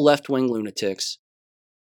 They're all left-wing lunatics.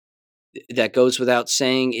 That goes without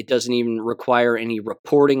saying. It doesn't even require any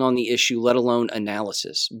reporting on the issue, let alone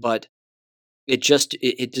analysis. But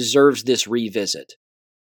it deserves this revisit.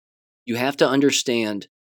 You have to understand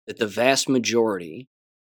that the vast majority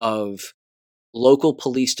of local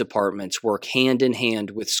police departments work hand in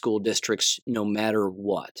hand with school districts no matter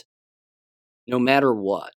what. No matter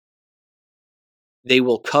what. They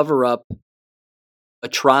will cover up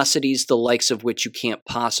atrocities the likes of which you can't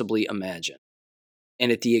possibly imagine.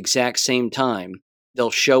 And at the exact same time, they'll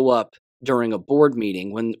show up during a board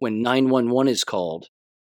meeting when 911 is called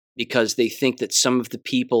because they think that some of the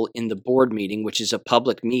people in the board meeting, which is a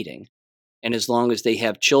public meeting, and as long as they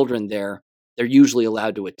have children there, they're usually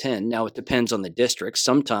allowed to attend. Now, it depends on the district.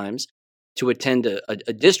 Sometimes to attend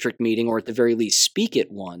a district meeting, or at the very least speak at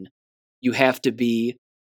one, you have to be,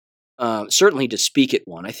 certainly to speak at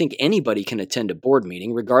one. I think anybody can attend a board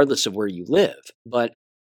meeting regardless of where you live. But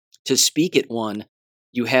to speak at one,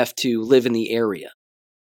 you have to live in the area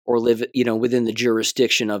or live, within the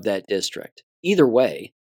jurisdiction of that district. Either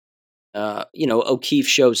way, O'Keefe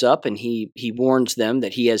shows up and he warns them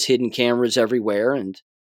that he has hidden cameras everywhere and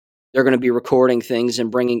they're going to be recording things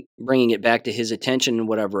and bringing it back to his attention and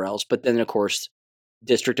whatever else. But then, of course,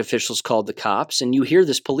 district officials called the cops, and you hear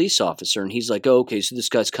this police officer, and he's like, "Oh, okay, so this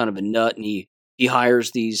guy's kind of a nut," and he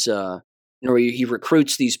hires these, he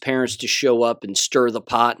recruits these parents to show up and stir the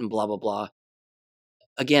pot and blah blah blah.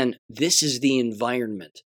 Again, this is the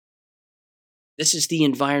environment. This is the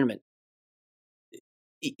environment.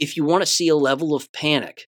 If you want to see a level of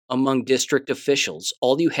panic among district officials,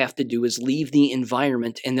 all you have to do is leave the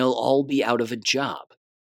environment and they'll all be out of a job.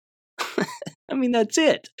 I mean, that's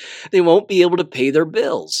it. They won't be able to pay their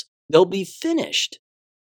bills. They'll be finished.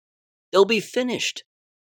 They'll be finished.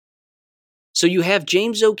 So you have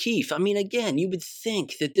James O'Keefe. I mean, again, you would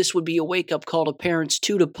think that this would be a wake-up call to parents,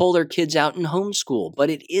 too, to pull their kids out and homeschool, but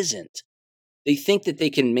it isn't. They think that they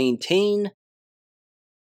can maintain,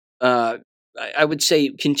 I would say,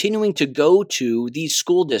 continuing to go to these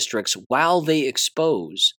school districts while they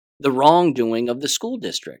expose the wrongdoing of the school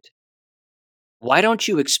district. Why don't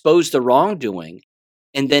you expose the wrongdoing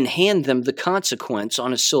and then hand them the consequence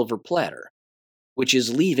on a silver platter, which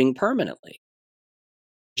is leaving permanently?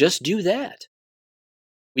 Just do that.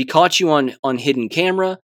 We caught you on hidden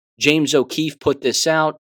camera. James O'Keefe put this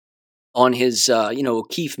out on his,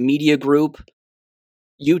 O'Keefe Media Group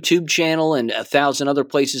YouTube channel and 1,000 other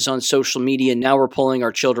places on social media. Now we're pulling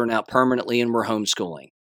our children out permanently and we're homeschooling.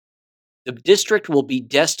 The district will be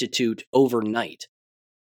destitute overnight.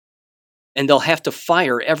 And they'll have to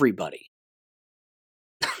fire everybody.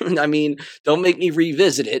 I mean, don't make me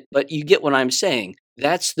revisit it, but you get what I'm saying.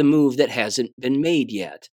 That's the move that hasn't been made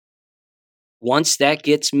yet. Once that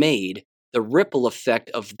gets made, the ripple effect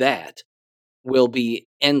of that will be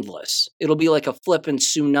endless. It'll be like a flippin'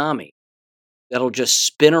 tsunami that'll just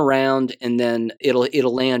spin around and then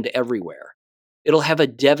it'll land everywhere. It'll have a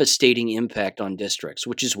devastating impact on districts,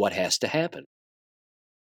 which is what has to happen.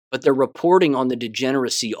 But they're reporting on the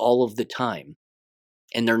degeneracy all of the time.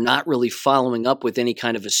 And they're not really following up with any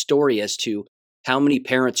kind of a story as to how many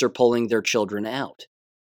parents are pulling their children out.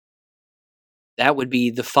 That would be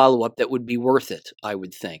the follow-up that would be worth it, I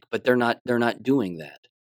would think. But they're not doing that.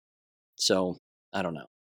 So, I don't know.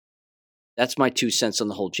 That's my 2 cents on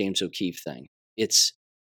the whole James O'Keefe thing. It's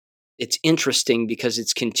interesting because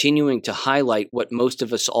it's continuing to highlight what most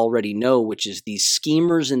of us already know, which is these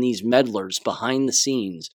schemers and these meddlers behind the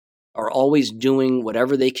scenes are always doing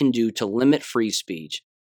whatever they can do to limit free speech,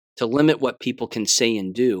 to limit what people can say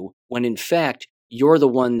and do, when in fact, you're the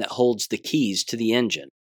one that holds the keys to the engine.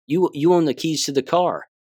 You own the keys to the car.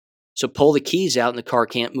 So pull the keys out and the car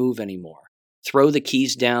can't move anymore. Throw the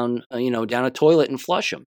keys down a toilet and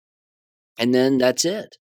flush them. And then that's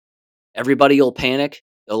it. Everybody will panic.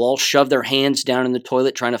 They'll all shove their hands down in the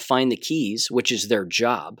toilet trying to find the keys, which is their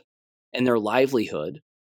job and their livelihood,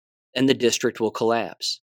 and the district will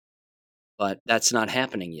collapse. But that's not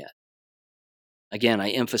happening yet. Again, I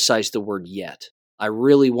emphasize the word yet. I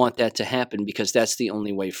really want that to happen because that's the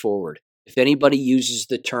only way forward. If anybody uses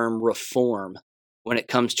the term reform when it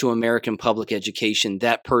comes to American public education,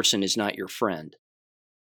 that person is not your friend.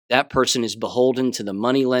 That person is beholden to the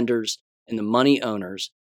money lenders and the money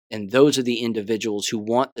owners, and those are the individuals who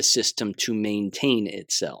want the system to maintain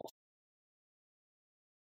itself.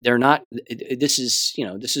 They're not. This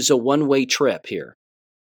is a one-way trip here.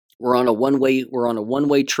 We're on a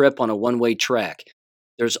one-way trip on a one-way track.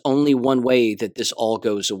 There's only one way that this all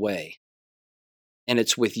goes away, and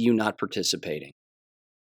it's with you not participating.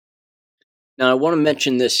 Now, I want to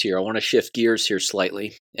mention this here. I want to shift gears here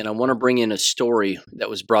slightly, and I want to bring in a story that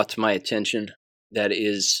was brought to my attention that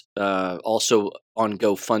is also on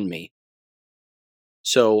GoFundMe.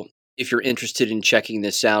 So if you're interested in checking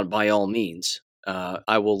this out, by all means,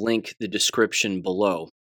 I will link the description below.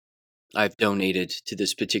 I've donated to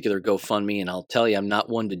this particular GoFundMe, and I'll tell you, I'm not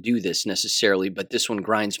one to do this necessarily, but this one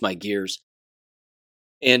grinds my gears.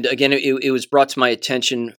 And again, it was brought to my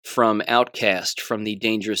attention from Outcast from the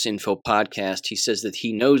Dangerous Info podcast. He says that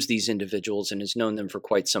he knows these individuals and has known them for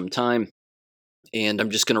quite some time. And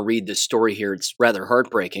I'm just going to read this story here. It's rather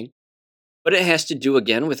heartbreaking. But it has to do,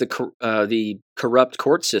 again, with the corrupt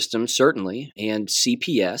court system, certainly, and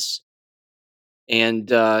CPS, and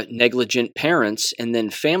negligent parents, and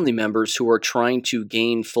then family members who are trying to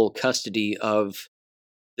gain full custody of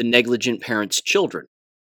the negligent parents' children.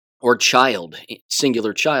 Or child,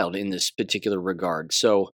 singular child in this particular regard.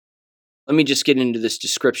 So let me just get into this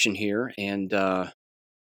description here and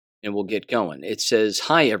we'll get going. It says,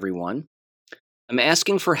 "Hi everyone. I'm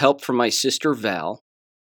asking for help from my sister Val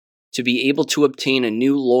to be able to obtain a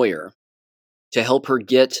new lawyer to help her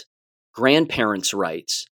get grandparents'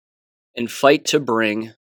 rights and fight to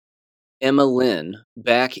bring Emma Lynn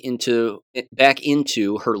back into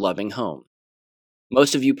her loving home.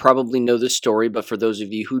 Most of you probably know this story, but for those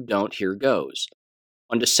of you who don't, here goes.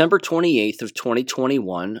 On December 28th of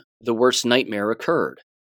 2021, the worst nightmare occurred.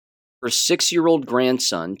 Her 6-year-old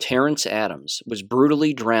grandson, Terrence Adams, was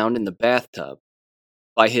brutally drowned in the bathtub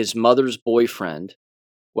by his mother's boyfriend,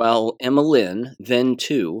 while Emma Lynn, then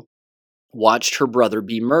 2, watched her brother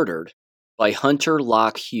be murdered by Hunter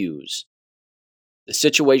Locke Hughes. The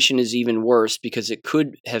situation is even worse because it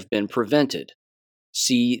could have been prevented.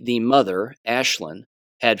 See, the mother, Ashlyn,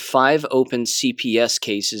 had 5 open CPS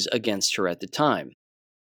cases against her at the time.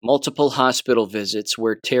 Multiple hospital visits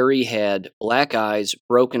where Terry had black eyes,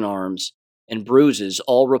 broken arms, and bruises,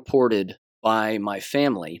 all reported by my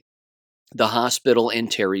family, the hospital, and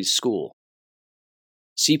Terry's school.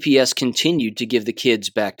 CPS continued to give the kids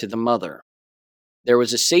back to the mother. There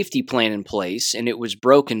was a safety plan in place, and it was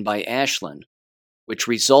broken by Ashlyn, which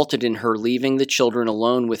resulted in her leaving the children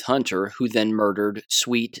alone with Hunter, who then murdered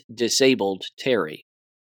sweet, disabled Terry.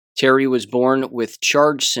 Terry was born with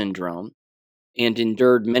Charge syndrome and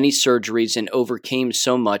endured many surgeries and overcame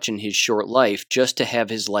so much in his short life just to have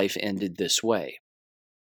his life ended this way.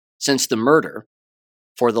 Since the murder,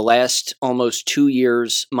 for the last almost 2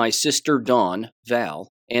 years, my sister Dawn, Val,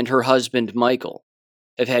 and her husband Michael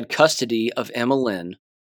have had custody of Emma Lynn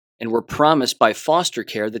and were promised by foster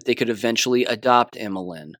care that they could eventually adopt Emma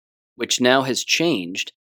Lynn, which now has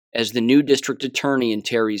changed as the new district attorney in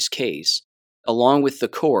Terry's case, along with the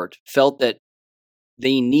court, felt that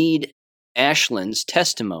they need Ashlyn's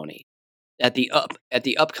testimony at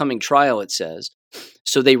the upcoming trial, it says,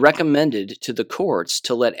 so they recommended to the courts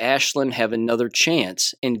to let Ashlyn have another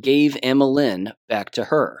chance and gave Emma Lynn back to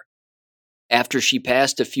her. After she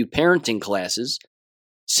passed a few parenting classes,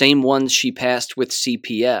 same ones she passed with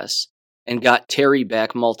CPS, and got Terry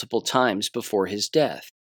back multiple times before his death.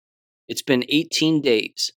 It's been 18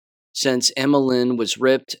 days since Emma Lynn was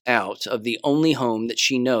ripped out of the only home that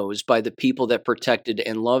she knows by the people that protected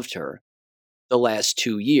and loved her the last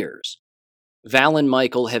 2 years. Val and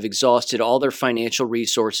Michael have exhausted all their financial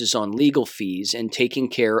resources on legal fees and taking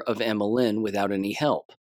care of Emma Lynn without any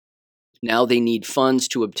help. Now they need funds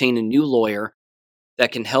to obtain a new lawyer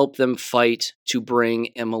that can help them fight to bring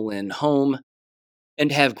Emma Lynn home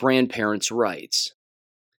and have grandparents' rights.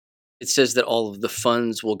 It says that all of the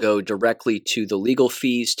funds will go directly to the legal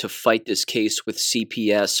fees to fight this case with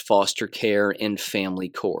CPS, foster care, and family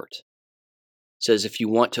court. It says if you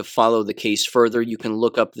want to follow the case further, you can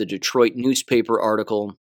look up the Detroit newspaper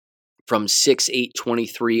article from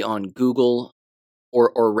 6/8/23 on Google,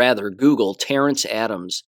 or rather Google Terrence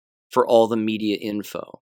Adams for all the media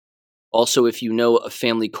info. Also, if you know a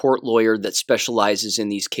family court lawyer that specializes in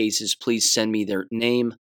these cases, please send me their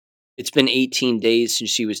name. It's been 18 days since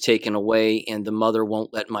she was taken away, and the mother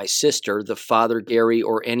won't let my sister, the father, Gary,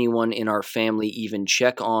 or anyone in our family even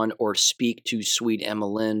check on or speak to sweet Emma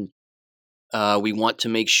Lynn. We want to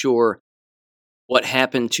make sure what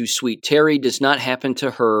happened to sweet Terry does not happen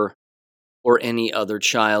to her or any other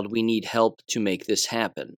child. We need help to make this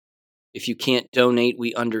happen. If you can't donate,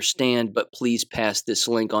 we understand, but please pass this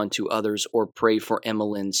link on to others or pray for Emma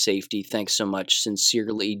Lynn's safety. Thanks so much.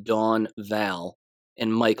 Sincerely, Dawn Val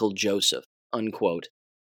and Michael Joseph, unquote.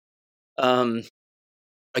 Again,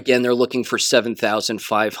 they're looking for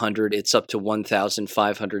 7,500. It's up to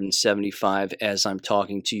 1,575 as I'm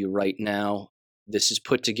talking to you right now. This is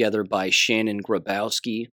put together by Shannon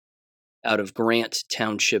Grabowski out of Grant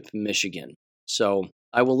Township, Michigan. So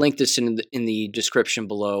I will link this in the description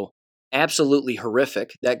below. Absolutely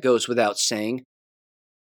horrific. That goes without saying.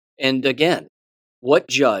 And again, what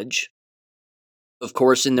judge, of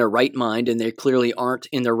course, in their right mind, and they clearly aren't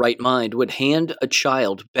in their right mind, would hand a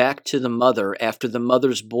child back to the mother after the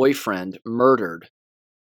mother's boyfriend murdered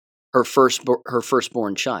her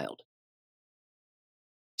firstborn child?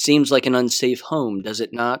 Seems like an unsafe home, does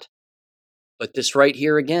it not? But this right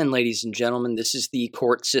here again, ladies and gentlemen, this is the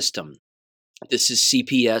court system. This is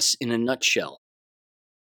CPS in a nutshell.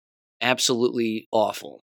 Absolutely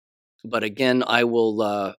awful. But again, I will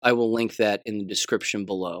link that in the description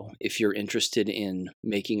below if you're interested in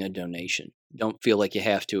making a donation. Don't feel like you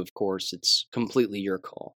have to, of course. It's completely your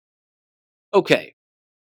call. Okay,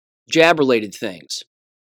 jab-related things.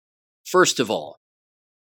 First of all,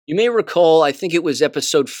 you may recall, I think it was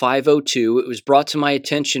episode 502, it was brought to my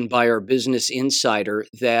attention by our business insider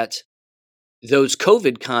that those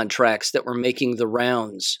COVID contracts that were making the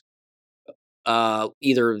rounds I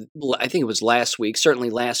think it was last week,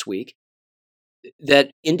 certainly last week,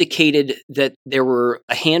 that indicated that there were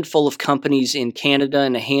a handful of companies in Canada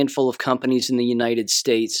and a handful of companies in the United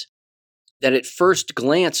States that at first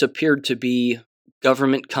glance appeared to be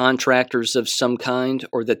government contractors of some kind,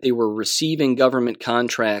 or that they were receiving government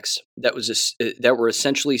contracts that were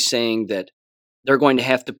essentially saying that they're going to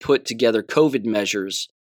have to put together COVID measures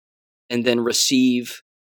and then receive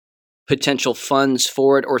potential funds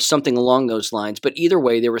for it or something along those lines. But either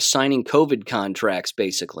way, they were signing COVID contracts,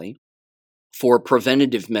 basically, for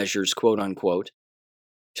preventative measures, quote unquote,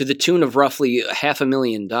 to the tune of roughly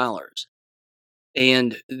 $500,000.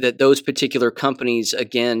 And that those particular companies,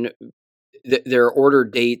 again, their order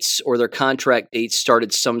dates or their contract dates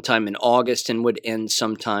started sometime in August and would end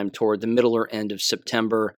sometime toward the middle or end of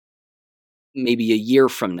September, maybe a year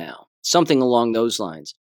from now, something along those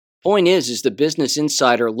lines. Point is the Business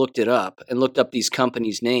Insider looked it up and looked up these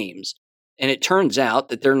companies' names, and it turns out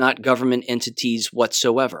that they're not government entities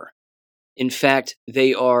whatsoever. In fact,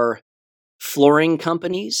 they are flooring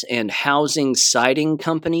companies and housing siding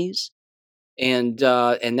companies, and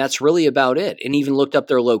that's really about it. And even looked up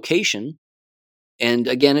their location, and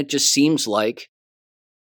again, it just seems like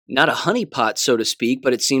not a honeypot, so to speak,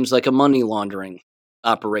 but it seems like a money laundering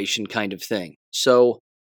operation kind of thing. So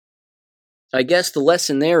I guess the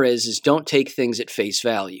lesson there is don't take things at face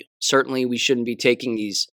value. Certainly, we shouldn't be taking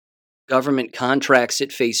these government contracts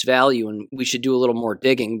at face value, and we should do a little more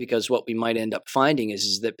digging, because what we might end up finding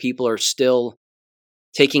is that people are still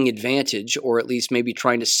taking advantage, or at least maybe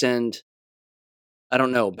trying to send, I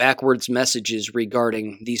don't know, backwards messages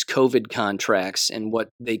regarding these COVID contracts and what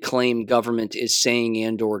they claim government is saying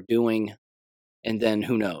and or doing, and then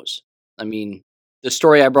who knows? I mean, the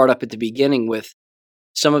story I brought up at the beginning with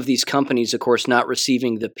some of these companies, of course, not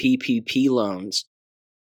receiving the PPP loans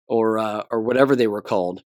or whatever they were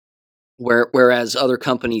called, whereas other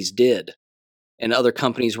companies did, and other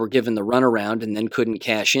companies were given the runaround and then couldn't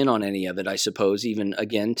cash in on any of it, I suppose, even,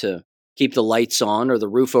 again, to keep the lights on or the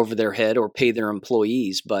roof over their head or pay their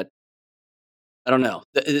employees. But I don't know.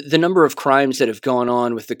 The number of crimes that have gone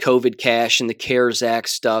on with the COVID cash and the CARES Act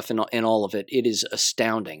stuff and all of it, it is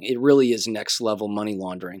astounding. It really is next level money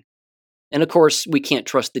laundering. And of course, we can't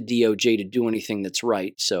trust the DOJ to do anything that's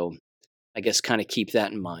right, so I guess kind of keep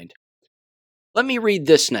that in mind. Let me read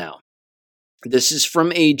this now. This is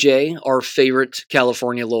from AJ, our favorite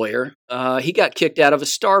California lawyer. He got kicked out of a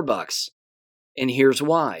Starbucks, and here's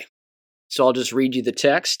why. So I'll just read you the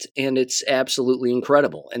text, and it's absolutely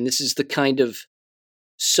incredible. And this is the kind of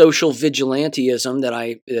social vigilantism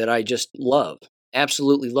that I just love.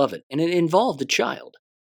 Absolutely love it. And it involved a child.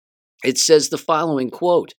 It says the following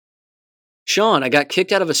quote: Sean, I got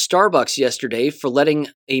kicked out of a Starbucks yesterday for letting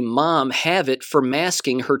a mom have it for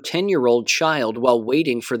masking her 10-year-old child while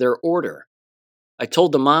waiting for their order. I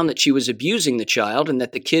told the mom that she was abusing the child and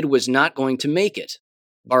that the kid was not going to make it.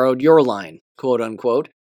 borrowed your line, quote unquote,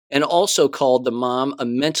 and also called the mom a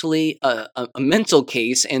mental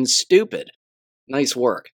case and stupid. Nice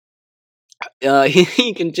work.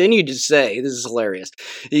 He continued to say, this is hilarious.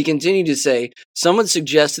 He continued to say, someone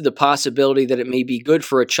suggested the possibility that it may be good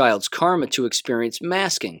for a child's karma to experience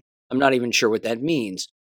masking. I'm not even sure what that means.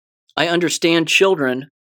 I understand children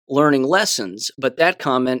learning lessons, but that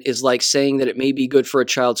comment is like saying that it may be good for a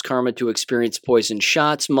child's karma to experience poison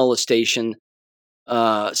shots, molestation,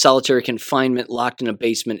 solitary confinement, locked in a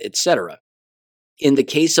basement, etc. In the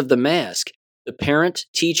case of the mask, the parent,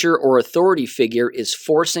 teacher, or authority figure is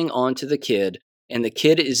forcing onto the kid, and the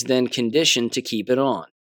kid is then conditioned to keep it on.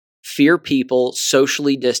 Fear people,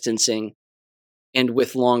 socially distancing, and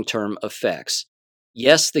with long-term effects.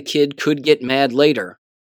 Yes, the kid could get mad later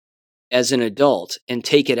as an adult and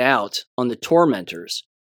take it out on the tormentors,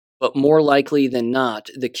 but more likely than not,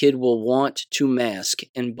 the kid will want to mask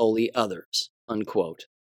and bully others, unquote.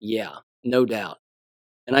 Yeah, no doubt.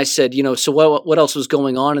 And I said, so what else was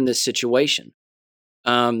going on in this situation?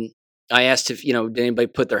 I asked if, did anybody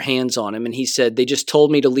put their hands on him? And he said, they just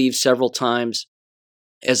told me to leave several times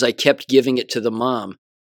as I kept giving it to the mom.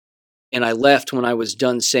 And I left when I was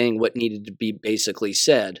done saying what needed to be basically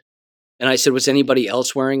said. And I said, was anybody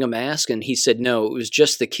else wearing a mask? And he said, no, it was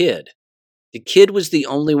just the kid. The kid was the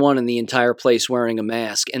only one in the entire place wearing a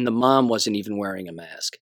mask, and the mom wasn't even wearing a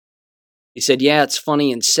mask. He said, yeah, it's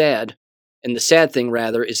funny and sad. And the sad thing,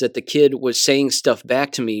 rather, is that the kid was saying stuff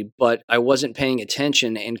back to me, but I wasn't paying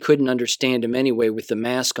attention and couldn't understand him anyway with the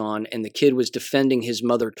mask on, and the kid was defending his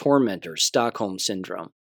mother tormentor, Stockholm Syndrome.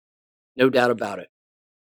 No doubt about it.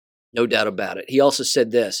 No doubt about it. He also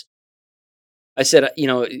said this. I said,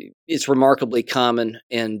 it's remarkably common,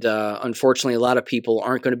 and unfortunately, a lot of people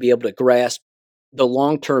aren't going to be able to grasp the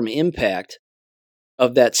long-term impact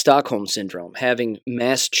of that Stockholm Syndrome, having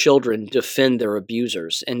masked children defend their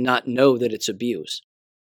abusers and not know that it's abuse.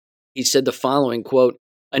 He said the following, quote,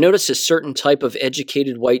 I notice a certain type of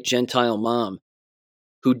educated white Gentile mom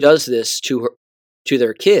who does this to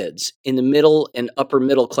their kids in the middle and upper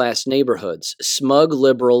middle class neighborhoods, smug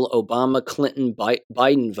liberal Obama Clinton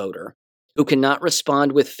Biden voter who cannot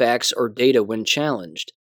respond with facts or data when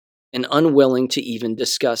challenged, and unwilling to even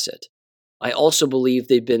discuss it. I also believe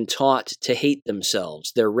they've been taught to hate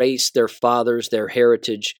themselves, their race, their fathers, their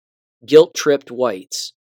heritage, guilt-tripped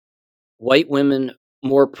whites. White women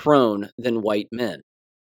more prone than white men.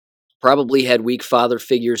 Probably had weak father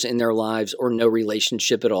figures in their lives or no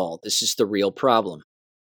relationship at all. This is the real problem.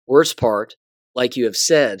 Worst part, like you have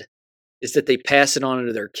said, is that they pass it on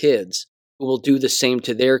to their kids, who will do the same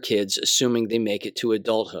to their kids, assuming they make it to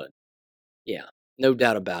adulthood. Yeah, no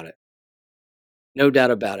doubt about it. No doubt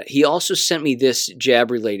about it. He also sent me this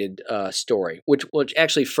jab-related story, which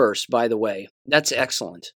actually first, by the way, that's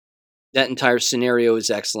excellent. That entire scenario is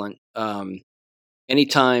excellent.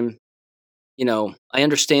 Anytime, I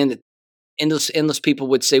understand that endless people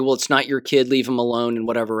would say, well, it's not your kid, leave him alone, and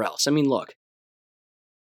whatever else. I mean, look,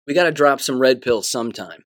 we got to drop some red pills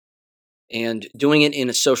sometime. And doing it in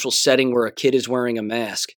a social setting where a kid is wearing a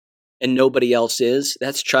mask and nobody else is,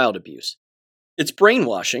 that's child abuse. It's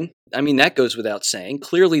brainwashing. I mean, that goes without saying.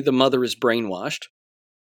 Clearly, the mother is brainwashed.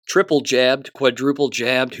 Triple jabbed, quadruple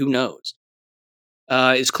jabbed, who knows?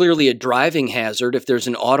 Is clearly a driving hazard if there's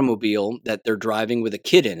an automobile that they're driving with a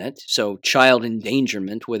kid in it. So child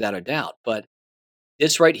endangerment without a doubt. But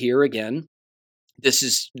this right here, again, this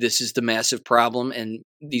is the massive problem and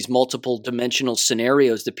these multiple dimensional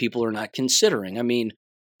scenarios that people are not considering. I mean,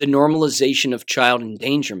 the normalization of child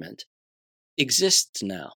endangerment exists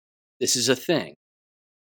now. This is a thing.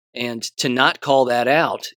 And to not call that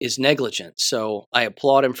out is negligent. So I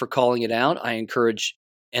applaud him for calling it out. I encourage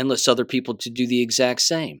endless other people to do the exact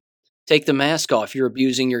same. Take the mask off. You're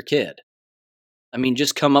abusing your kid. I mean,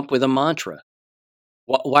 just come up with a mantra.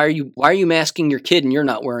 Why are you masking your kid and you're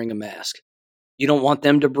not wearing a mask? You don't want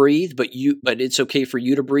them to breathe, but it's okay for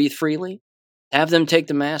you to breathe freely? Have them take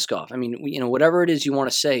the mask off. I mean, whatever it is you want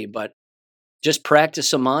to say, but just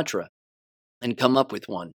practice a mantra and come up with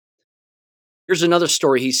one. Here's another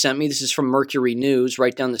story he sent me. This is from Mercury News,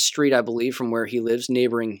 right down the street, I believe, from where he lives,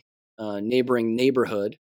 neighboring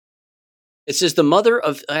neighborhood. It says the mother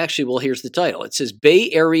of, here's the title. It says Bay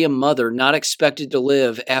Area mother not expected to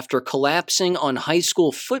live after collapsing on high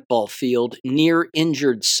school football field near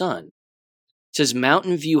injured son. It says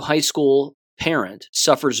Mountain View High School parent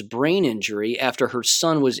suffers brain injury after her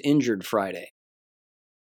son was injured Friday.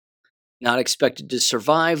 Not expected to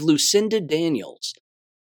survive, Lucinda Daniels,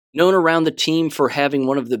 known around the team for having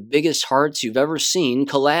one of the biggest hearts you've ever seen,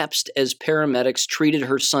 collapsed as paramedics treated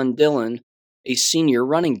her son Dylan, a senior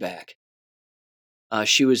running back.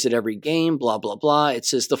 She was at every game, blah, blah, blah. It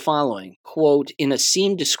says the following, quote, in a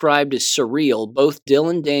scene described as surreal, both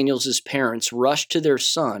Dylan Daniels' parents rushed to their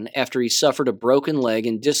son after he suffered a broken leg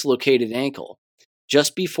and dislocated ankle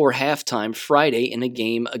just before halftime Friday in a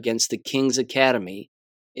game against the Kings Academy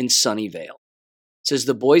in Sunnyvale. It says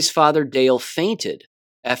the boy's father, Dale, fainted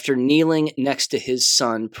after kneeling next to his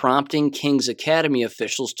son, prompting Kings Academy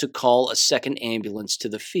officials to call a second ambulance to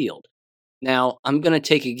the field. Now, I'm going to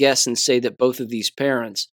take a guess and say that both of these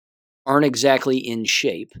parents aren't exactly in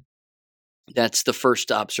shape. That's the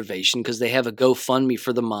first observation, because they have a GoFundMe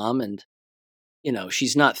for the mom, and,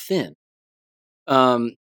 she's not thin.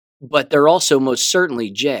 But they're also most certainly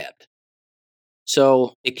jabbed.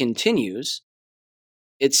 So it continues.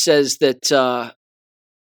 It says that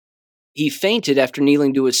he fainted after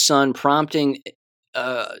kneeling to his son, prompting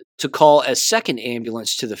to call a second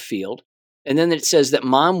ambulance to the field. And then it says that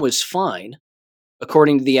mom was fine,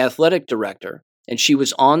 according to the athletic director, and she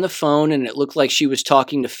was on the phone, and it looked like she was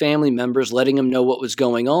talking to family members, letting them know what was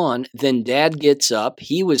going on. Then dad gets up.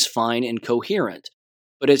 He was fine and coherent.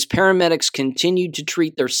 But as paramedics continued to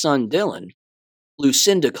treat their son, Dylan,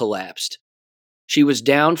 Lucinda collapsed. She was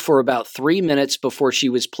down for about 3 minutes before she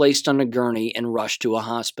was placed on a gurney and rushed to a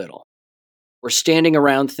hospital. We're standing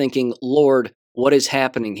around thinking, Lord, what is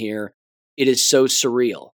happening here? It is so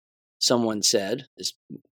surreal, someone said,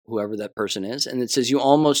 whoever that person is. And it says, you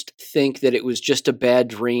almost think that it was just a bad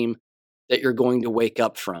dream that you're going to wake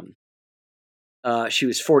up from. She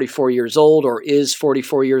was 44 years old, or is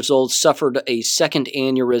 44 years old, suffered a second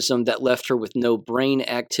aneurysm that left her with no brain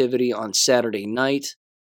activity on Saturday night,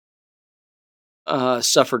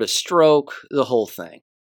 suffered a stroke, the whole thing.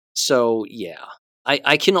 So, yeah,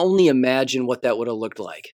 I can only imagine what that would have looked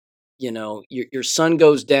like. Your son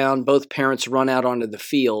goes down, both parents run out onto the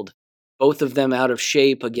field, both of them out of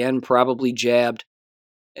shape, again, probably jabbed,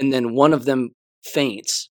 and then one of them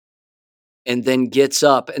faints and then gets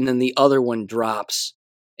up, and then the other one drops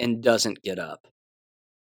and doesn't get up.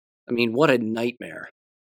 I mean, what a nightmare.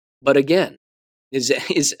 But again, is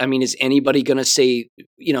anybody going to say,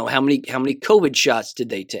 how many COVID shots did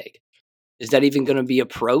they take? Is that even going to be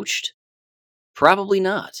approached? Probably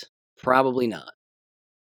not. Probably not.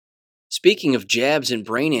 Speaking of jabs and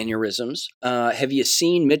brain aneurysms, have you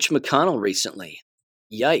seen Mitch McConnell recently?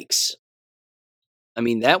 Yikes. I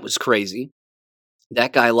mean, that was crazy.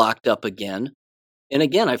 That guy locked up again. And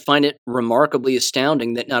again, I find it remarkably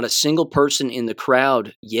astounding that not a single person in the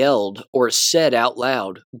crowd yelled or said out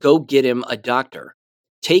loud, go get him a doctor.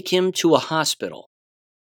 Take him to a hospital.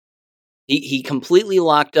 He completely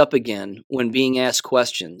locked up again when being asked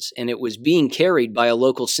questions, and it was being carried by a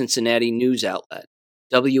local Cincinnati news outlet,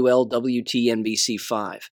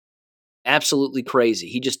 WLWT-NBC5. Absolutely crazy.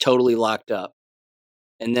 He just totally locked up.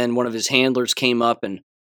 And then one of his handlers came up and,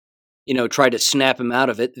 tried to snap him out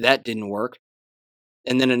of it. That didn't work.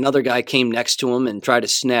 And then another guy came next to him and tried to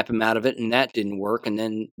snap him out of it, and that didn't work. And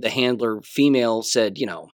then the handler, female, said,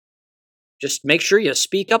 just make sure you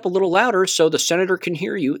speak up a little louder so the senator can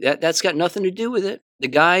hear you. That's got nothing to do with it. The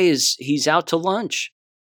guy he's out to lunch.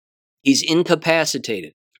 He's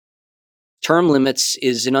incapacitated. Term limits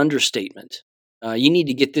is an understatement. You need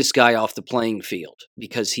to get this guy off the playing field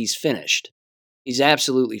because he's finished. He's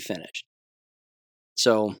absolutely finished.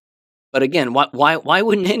 So, but again, why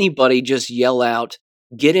wouldn't anybody just yell out,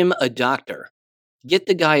 get him a doctor? Get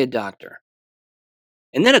the guy a doctor.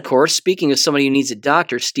 And then, of course, speaking of somebody who needs a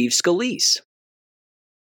doctor, Steve Scalise,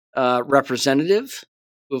 representative,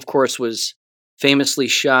 who, of course, was famously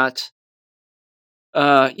shot,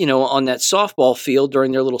 on that softball field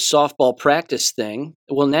during their little softball practice thing.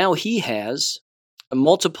 Well, now he has a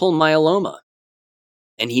multiple myeloma,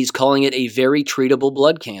 and he's calling it a very treatable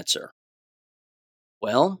blood cancer.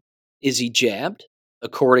 Well, is he jabbed?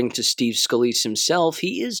 According to Steve Scalise himself,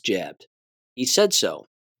 he is jabbed. He said so.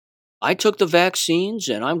 I took the vaccines,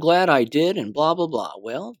 and I'm glad I did, and blah, blah, blah.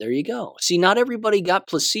 Well, there you go. See, not everybody got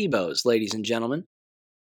placebos, ladies and gentlemen.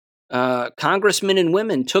 Congressmen and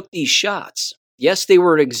women took these shots. Yes, they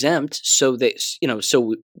were exempt, so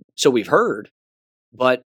we've heard,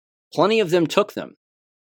 but plenty of them took them.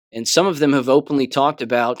 And some of them have openly talked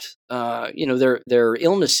about, their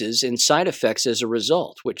illnesses and side effects as a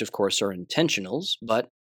result, which, of course, are intentionals, but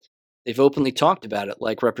they've openly talked about it,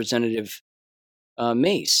 like Representative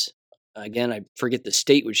Mace. Again, I forget the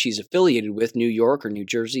state which she's affiliated with, New York or New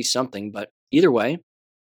Jersey, something. But either way,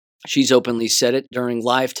 she's openly said it during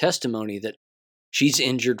live testimony that she's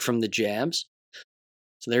injured from the jabs.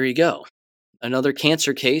 So there you go. Another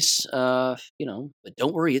cancer case, but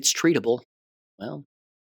don't worry, it's treatable. Well,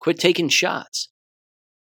 quit taking shots.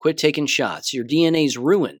 Quit taking shots. Your DNA's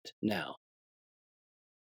ruined now.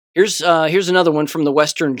 Here's another one from the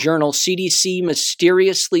Western Journal. CDC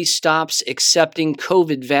mysteriously stops accepting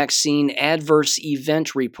COVID vaccine adverse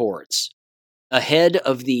event reports ahead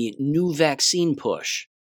of the new vaccine push.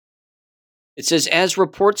 It says, as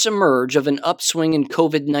reports emerge of an upswing in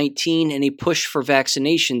COVID-19 and a push for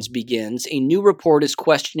vaccinations begins, a new report is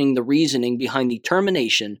questioning the reasoning behind the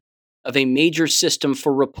termination of a major system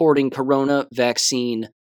for reporting coronavirus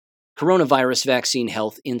vaccine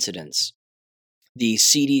health incidents. The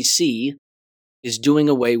CDC is doing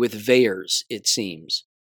away with VAERS, it seems.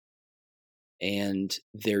 And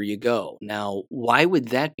there you go. Now, why would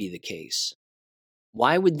that be the case?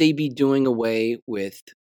 Why would they be doing away with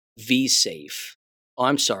vSafe? Oh,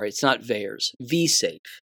 I'm sorry, it's not VAERS, vSafe.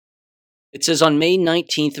 It says on May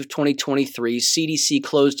 19th of 2023, CDC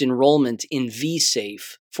closed enrollment in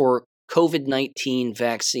vSafe for COVID-19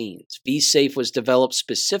 vaccines. vSafe was developed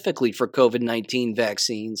specifically for COVID-19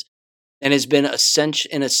 vaccines and has been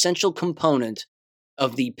an essential component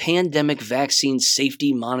of the pandemic vaccine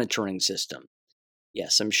safety monitoring system.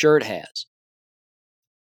 Yes, I'm sure it has.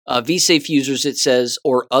 vSafe users, it says,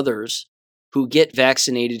 or others who get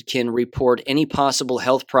vaccinated can report any possible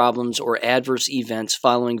health problems or adverse events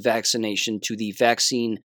following vaccination to the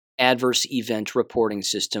Vaccine Adverse Event Reporting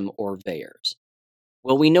System, or VAERS.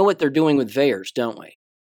 Well, we know what they're doing with VAERS, don't we?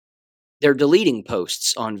 They're deleting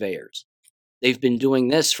posts on VAERS. They've been doing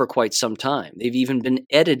this for quite some time. They've even been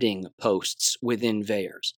editing posts within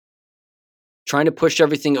VAERS. Trying to push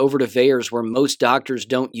everything over to VAERS where most doctors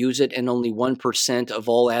don't use it and only 1% of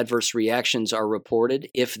all adverse reactions are reported,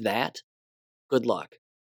 if that. Good luck.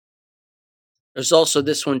 There's also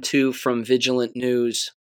this one, too, from Vigilant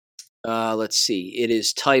News. Let's see. It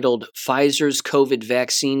is titled, Pfizer's COVID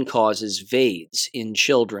vaccine causes VAIDS in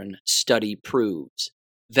children, study proves.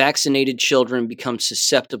 Vaccinated children become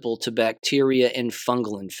susceptible to bacteria and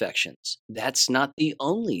fungal infections. That's not the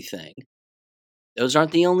only thing. Those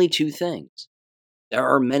aren't the only two things. There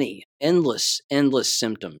are many, endless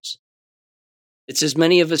symptoms. It says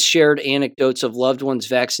many of us shared anecdotes of loved ones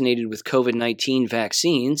vaccinated with COVID-19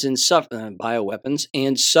 vaccines and bioweapons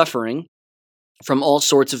and suffering from all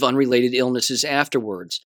sorts of unrelated illnesses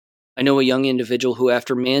afterwards. I know a young individual who,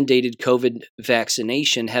 after mandated COVID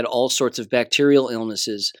vaccination, had all sorts of bacterial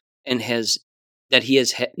illnesses and he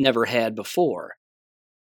has never had before.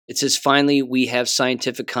 It says, finally, we have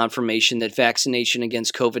scientific confirmation that vaccination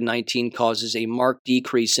against COVID-19 causes a marked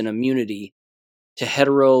decrease in immunity to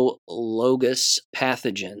heterologous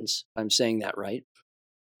pathogens, if I'm saying that right,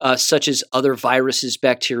 such as other viruses,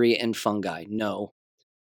 bacteria, and fungi. No.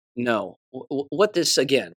 What this,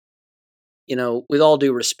 again, with all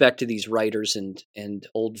due respect to these writers and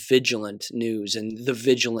old Vigilant News and the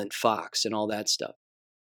Vigilant Fox and all that stuff,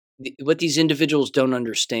 what these individuals don't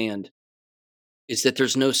understand is that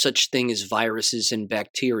there's no such thing as viruses and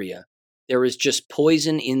bacteria. There is just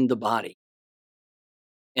poison in the body.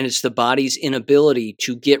 And it's the body's inability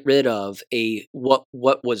to get rid of what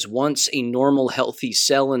was once a normal, healthy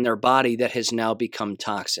cell in their body that has now become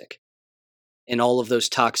toxic. And all of those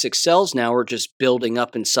toxic cells now are just building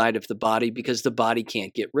up inside of the body because the body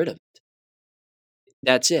can't get rid of it.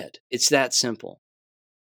 That's it. It's that simple.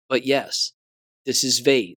 But yes, this is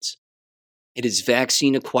VAIDS. It is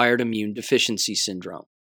vaccine-acquired immune deficiency syndrome.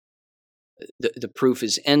 The proof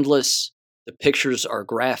is endless. The pictures are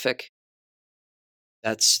graphic.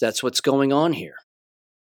 That's what's going on here.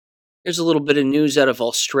 Here's a little bit of news out of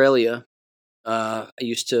Australia. I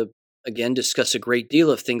used to, again, discuss a great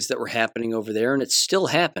deal of things that were happening over there, and it's still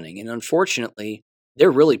happening. And unfortunately,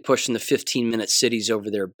 they're really pushing the 15-minute cities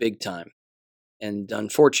over there big time. And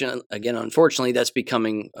unfortunately, that's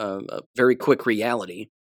becoming a very quick reality.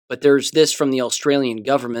 But there's this from the Australian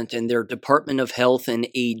government and their Department of Health and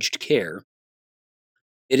Aged Care.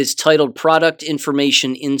 It is titled, Product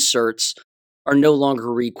Information Inserts are no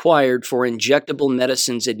longer required for injectable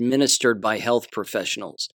medicines administered by health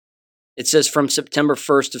professionals. It says from September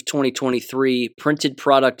 1st of 2023, printed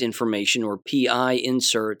product information, or PI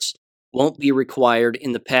inserts, won't be required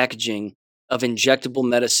in the packaging of injectable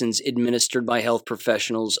medicines administered by health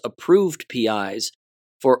professionals. Approved PIs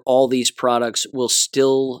for all these products will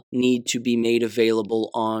still need to be made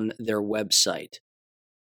available on their website.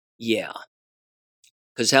 Yeah.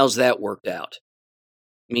 Because how's that worked out?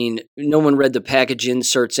 I mean, no one read the package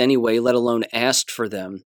inserts anyway, let alone asked for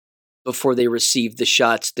them before they received the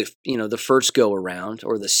shots, the first go-around,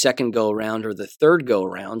 or the second go-around, or the third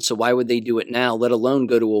go-around. So why would they do it now, let alone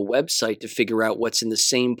go to a website to figure out what's in the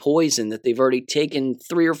same poison that they've already taken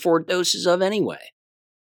 3 or 4 doses of anyway?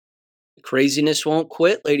 The craziness won't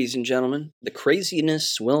quit, ladies and gentlemen. The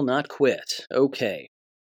craziness will not quit. Okay.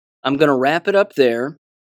 I'm going to wrap it up there.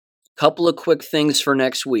 couple of quick things for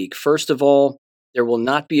next week. First of all, there will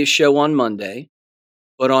not be a show on Monday,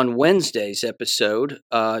 but on Wednesday's episode,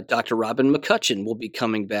 Dr. Robin McCutcheon will be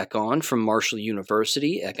coming back on from Marshall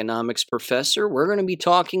University, economics professor. We're going to be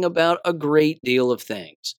talking about a great deal of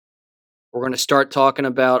things. We're going to start talking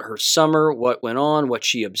about her summer, what went on, what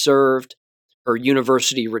she observed, her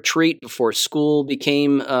university retreat before school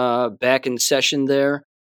became back in session there.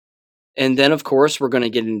 And then, of course, we're going to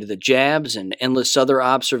get into the jabs and endless other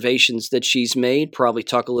observations that she's made, probably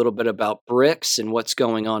talk a little bit about BRICS and what's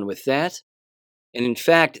going on with that. And in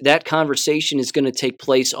fact, that conversation is going to take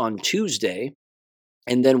place on Tuesday.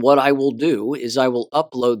 And then what I will do is I will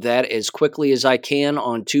upload that as quickly as I can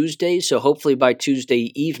on Tuesday. So hopefully by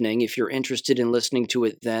Tuesday evening, if you're interested in listening to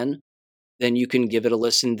it then you can give it a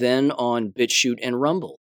listen then on BitChute and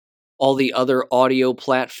Rumble. All the other audio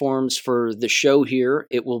platforms for the show here,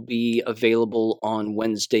 it will be available on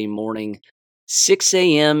Wednesday morning, 6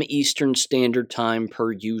 a.m. Eastern Standard Time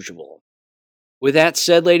per usual. With that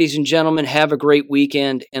said, ladies and gentlemen, have a great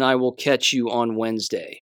weekend, and I will catch you on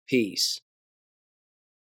Wednesday. Peace.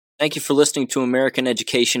 Thank you for listening to American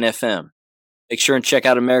Education FM. Make sure and check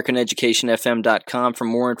out AmericanEducationFM.com for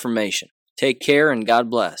more information. Take care and God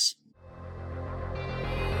bless.